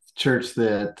church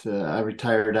that I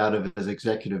retired out of as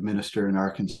executive minister in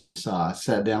Arkansas. I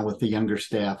sat down with the younger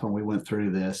staff and we went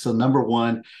through this. So number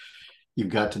one, you've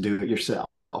got to do it yourself.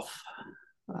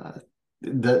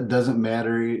 That doesn't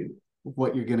matter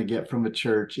what you're going to get from a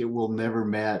church. It will never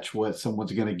match what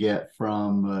someone's going to get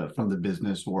from the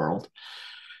business world.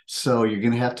 So you're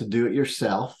going to have to do it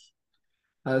yourself.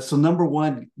 So number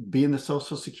one, be in the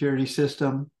Social Security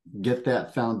system, get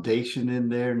that foundation in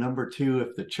there. Number two,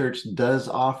 if the church does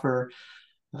offer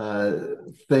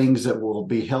things that will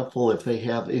be helpful, if they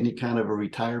have any kind of a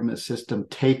retirement system,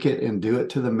 take it and do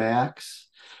it to the max.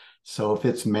 So if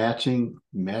it's matching,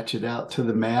 match it out to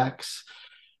the max.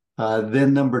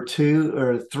 Then number two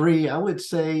or three, I would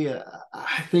say,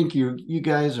 I think you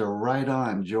guys are right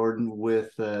on, Jordan, with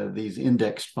these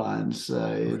index funds,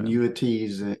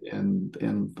 annuities,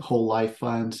 and whole life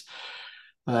funds.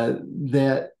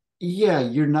 That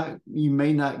you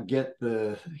may not get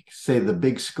the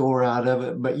big score out of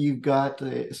it, but you've got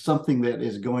something that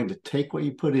is going to take what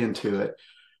you put into it,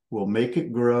 will make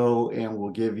it grow, and will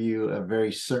give you a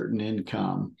very certain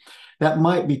income. That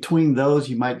might, between those,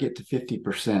 you might get to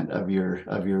 50% of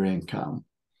your income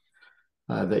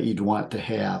that you'd want to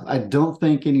have. I don't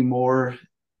think anymore.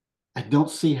 I don't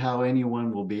see how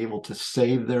anyone will be able to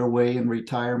save their way in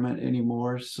retirement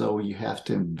anymore. So you have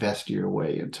to invest your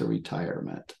way into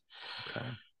retirement.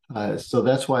 Okay. So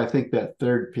that's why I think that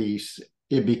third piece,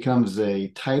 it becomes a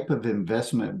type of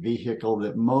investment vehicle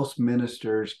that most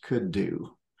ministers could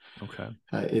do. Okay.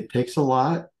 It takes a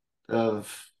lot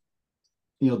of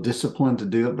discipline to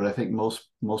do it, but I think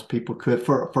most people could.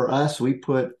 For us, we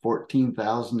put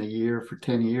 $14,000 a year for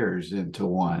 10 years into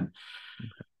one.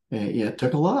 And it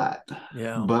took a lot.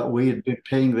 Yeah. But we had been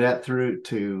paying that through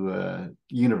to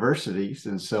universities,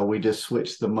 and so we just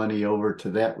switched the money over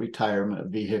to that retirement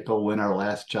vehicle when our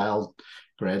last child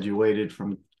graduated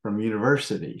from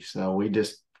university. So we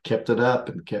just kept it up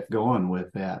and kept going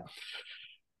with that.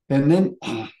 And then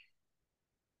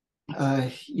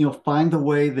find the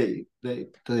way that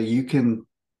you can.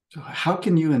 How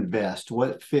can you invest?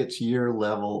 What fits your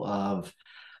level of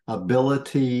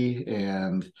ability?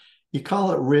 And you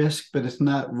call it risk, but it's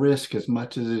not risk as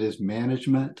much as it is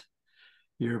management,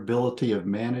 your ability of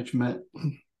management.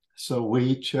 So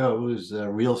we chose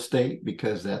real estate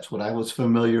because that's what I was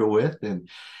familiar with and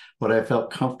what I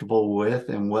felt comfortable with,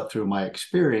 and what through my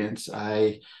experience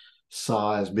I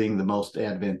saw as being the most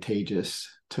advantageous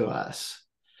to us.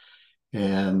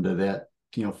 And that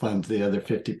funds the other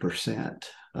 50%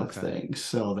 of things.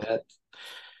 So that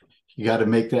you got to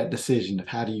make that decision of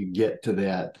how do you get to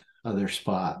that other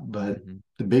spot. But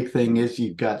the big thing is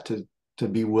you've got to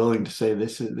be willing to say,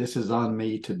 this is on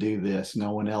me to do this.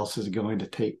 No one else is going to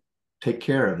take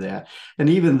care of that. And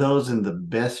even those in the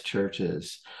best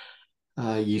churches,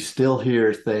 you still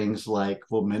hear things like,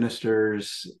 well,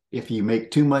 ministers, if you make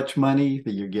too much money,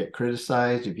 that you get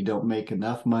criticized. If you don't make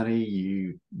enough money,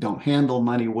 you don't handle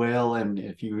money well. And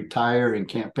if you retire and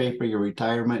can't pay for your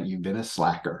retirement, you've been a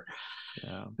slacker.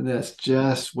 Yeah. And that's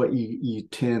just what you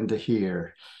tend to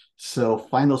hear. So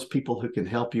find those people who can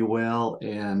help you well,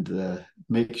 and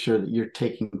make sure that you're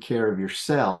taking care of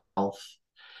yourself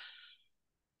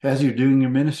as you're doing your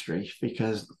ministry,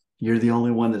 because you're the only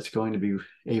one that's going to be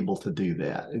able to do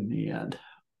that in the end.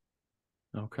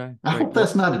 Okay. I hope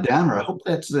that's not a downer. I hope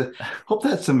that's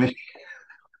some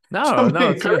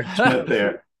encouragement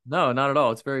there. No, not at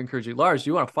all. It's very encouraging. Lars, do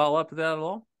you want to follow up to that at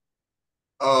all?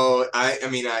 Oh, I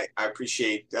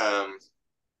appreciate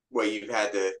what you've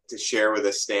had to share with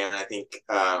us, Stan. I think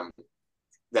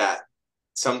that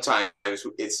sometimes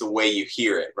it's the way you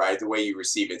hear it, right? The way you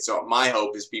receive it. So my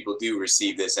hope is people do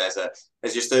receive this as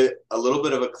just a little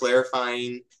bit of a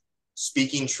clarifying,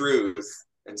 speaking truth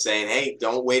and saying, hey,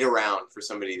 don't wait around for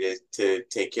somebody to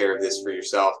take care of this for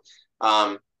yourself.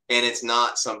 And it's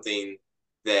not something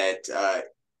that,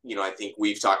 I think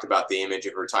we've talked about the image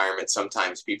of retirement.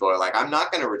 Sometimes people are like, I'm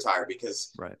not going to retire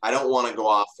because I don't want to go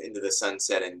off into the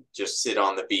sunset and just sit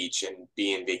on the beach and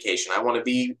be in vacation. I want to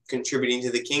be contributing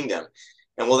to the kingdom.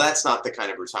 And well, that's not the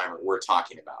kind of retirement we're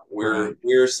talking about.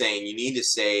 We're saying you need to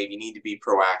save, you need to be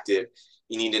proactive,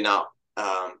 you need to not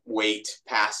wait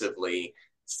passively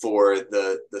for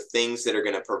the things that are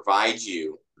going to provide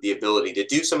you the ability to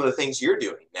do some of the things you're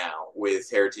doing now with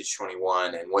Heritage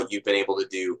 21 and what you've been able to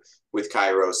do with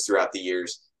Kairos throughout the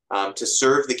years, to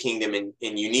serve the kingdom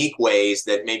in unique ways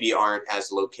that maybe aren't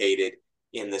as located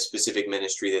in the specific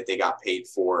ministry that they got paid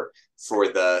for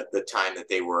the time that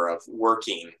they were of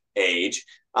working age.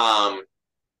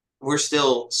 We're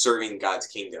still serving God's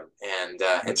kingdom.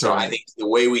 And so I think the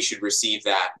way we should receive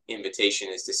that invitation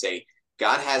is to say,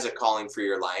 God has a calling for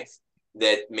your life.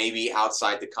 that may be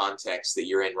outside the context that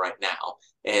you're in right now.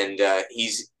 And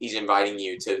he's inviting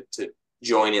you to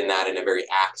join in that in a very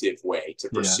active way, to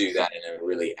pursue that in a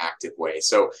really active way.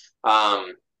 So,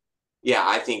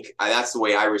 I think that's the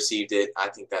way I received it. I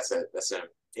think that's an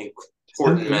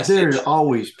important message. There are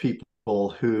always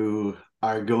people who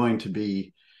are going to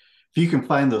be, if you can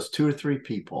find those 2 or 3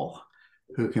 people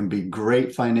who can be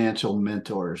great financial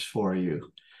mentors for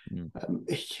you,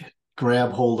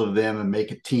 grab hold of them and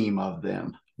make a team of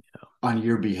them on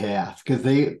your behalf, because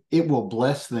it will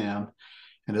bless them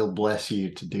and it'll bless you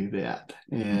to do that.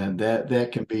 And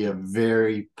that can be a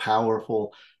very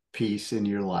powerful piece in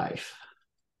your life.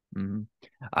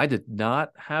 I did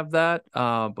not have that,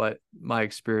 but my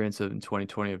experience in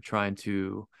 2020 of trying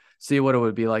to see what it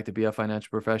would be like to be a financial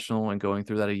professional and going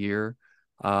through that a year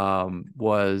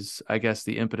was, I guess,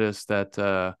 the impetus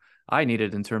that I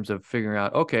needed in terms of figuring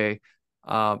out, okay,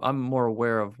 I'm more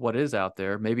aware of what is out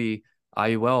there. Maybe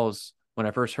IULs, when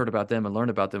I first heard about them and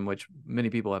learned about them, which many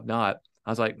people have not, I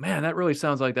was like, man, that really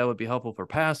sounds like that would be helpful for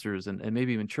pastors and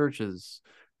maybe even churches,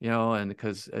 and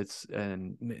because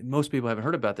most people haven't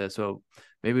heard about that. So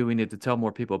maybe we need to tell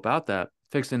more people about that,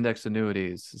 fixed index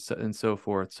annuities and so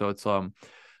forth. So it's,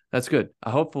 that's good.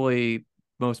 Hopefully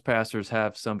most pastors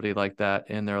have somebody like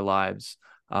that in their lives.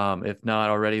 If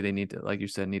not already, they need to, like you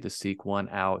said, need to seek one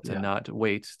out and not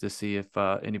wait to see if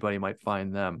anybody might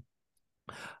find them.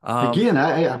 Again,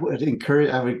 I would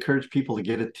encourage people to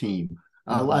get a team.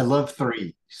 I love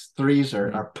threes. Threes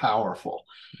are powerful.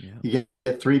 You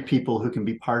get 3 people who can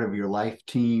be part of your life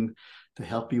team to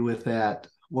help you with that.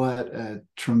 What a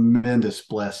tremendous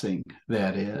blessing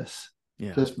that is.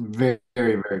 Just very,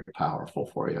 very, very powerful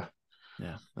for you.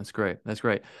 Yeah, that's great. That's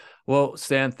great. Well,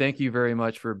 Stan, thank you very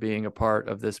much for being a part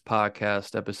of this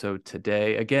podcast episode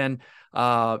today. Again,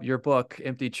 your book,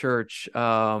 Empty Church,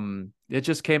 it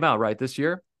just came out, right, this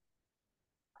year?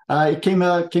 It came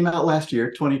out last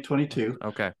year, 2022.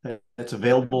 Okay. It's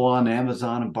available on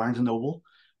Amazon and Barnes & Noble.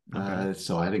 Okay.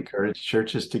 So I'd encourage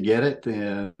churches to get it,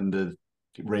 and it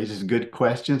raises good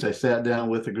questions. I sat down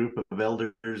with a group of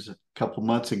elders a couple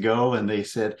months ago, and they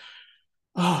said,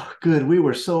 oh, good. We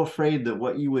were so afraid that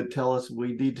what you would tell us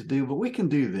we need to do, but we can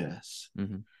do this.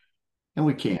 And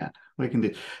we can. We can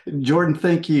do. Jordan,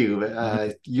 thank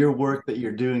you. Your work that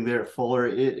you're doing there at Fuller,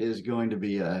 it is going to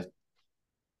be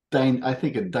I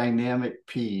think a dynamic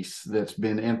piece that's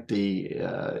been empty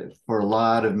for a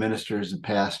lot of ministers and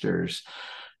pastors.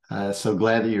 So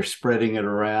glad that you're spreading it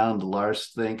around.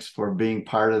 Lars, thanks for being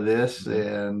part of this.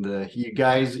 And you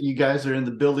guys are in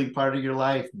the building part of your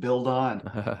life. Build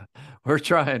on. We're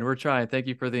trying. Thank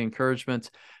you for the encouragement.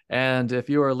 And if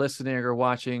you are listening or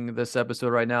watching this episode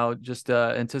right now, just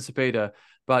anticipate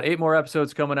about 8 more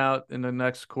episodes coming out in the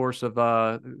next course of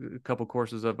couple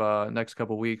courses of next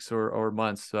couple weeks or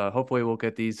months. Hopefully we'll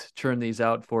churn these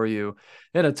out for you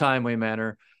in a timely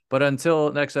manner. But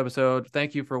until next episode,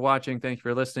 thank you for watching. Thank you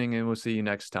for listening, and we'll see you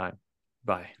next time.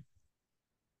 Bye.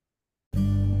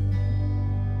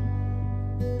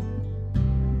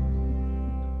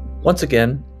 Once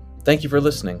again, thank you for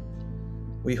listening.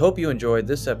 We hope you enjoyed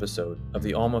this episode of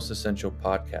the Almost Essential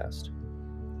podcast.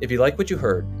 If you like what you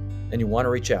heard and you want to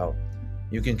reach out,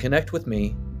 you can connect with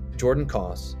me, Jordan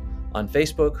Koss, on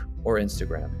Facebook or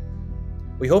Instagram.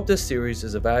 We hope this series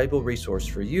is a valuable resource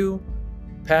for you,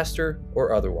 pastor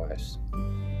or otherwise.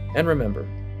 And remember,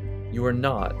 you are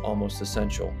not almost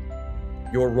essential.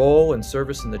 Your role and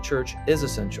service in the church is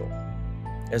essential,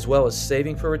 as well as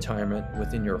saving for retirement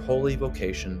within your holy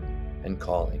vocation and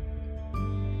calling.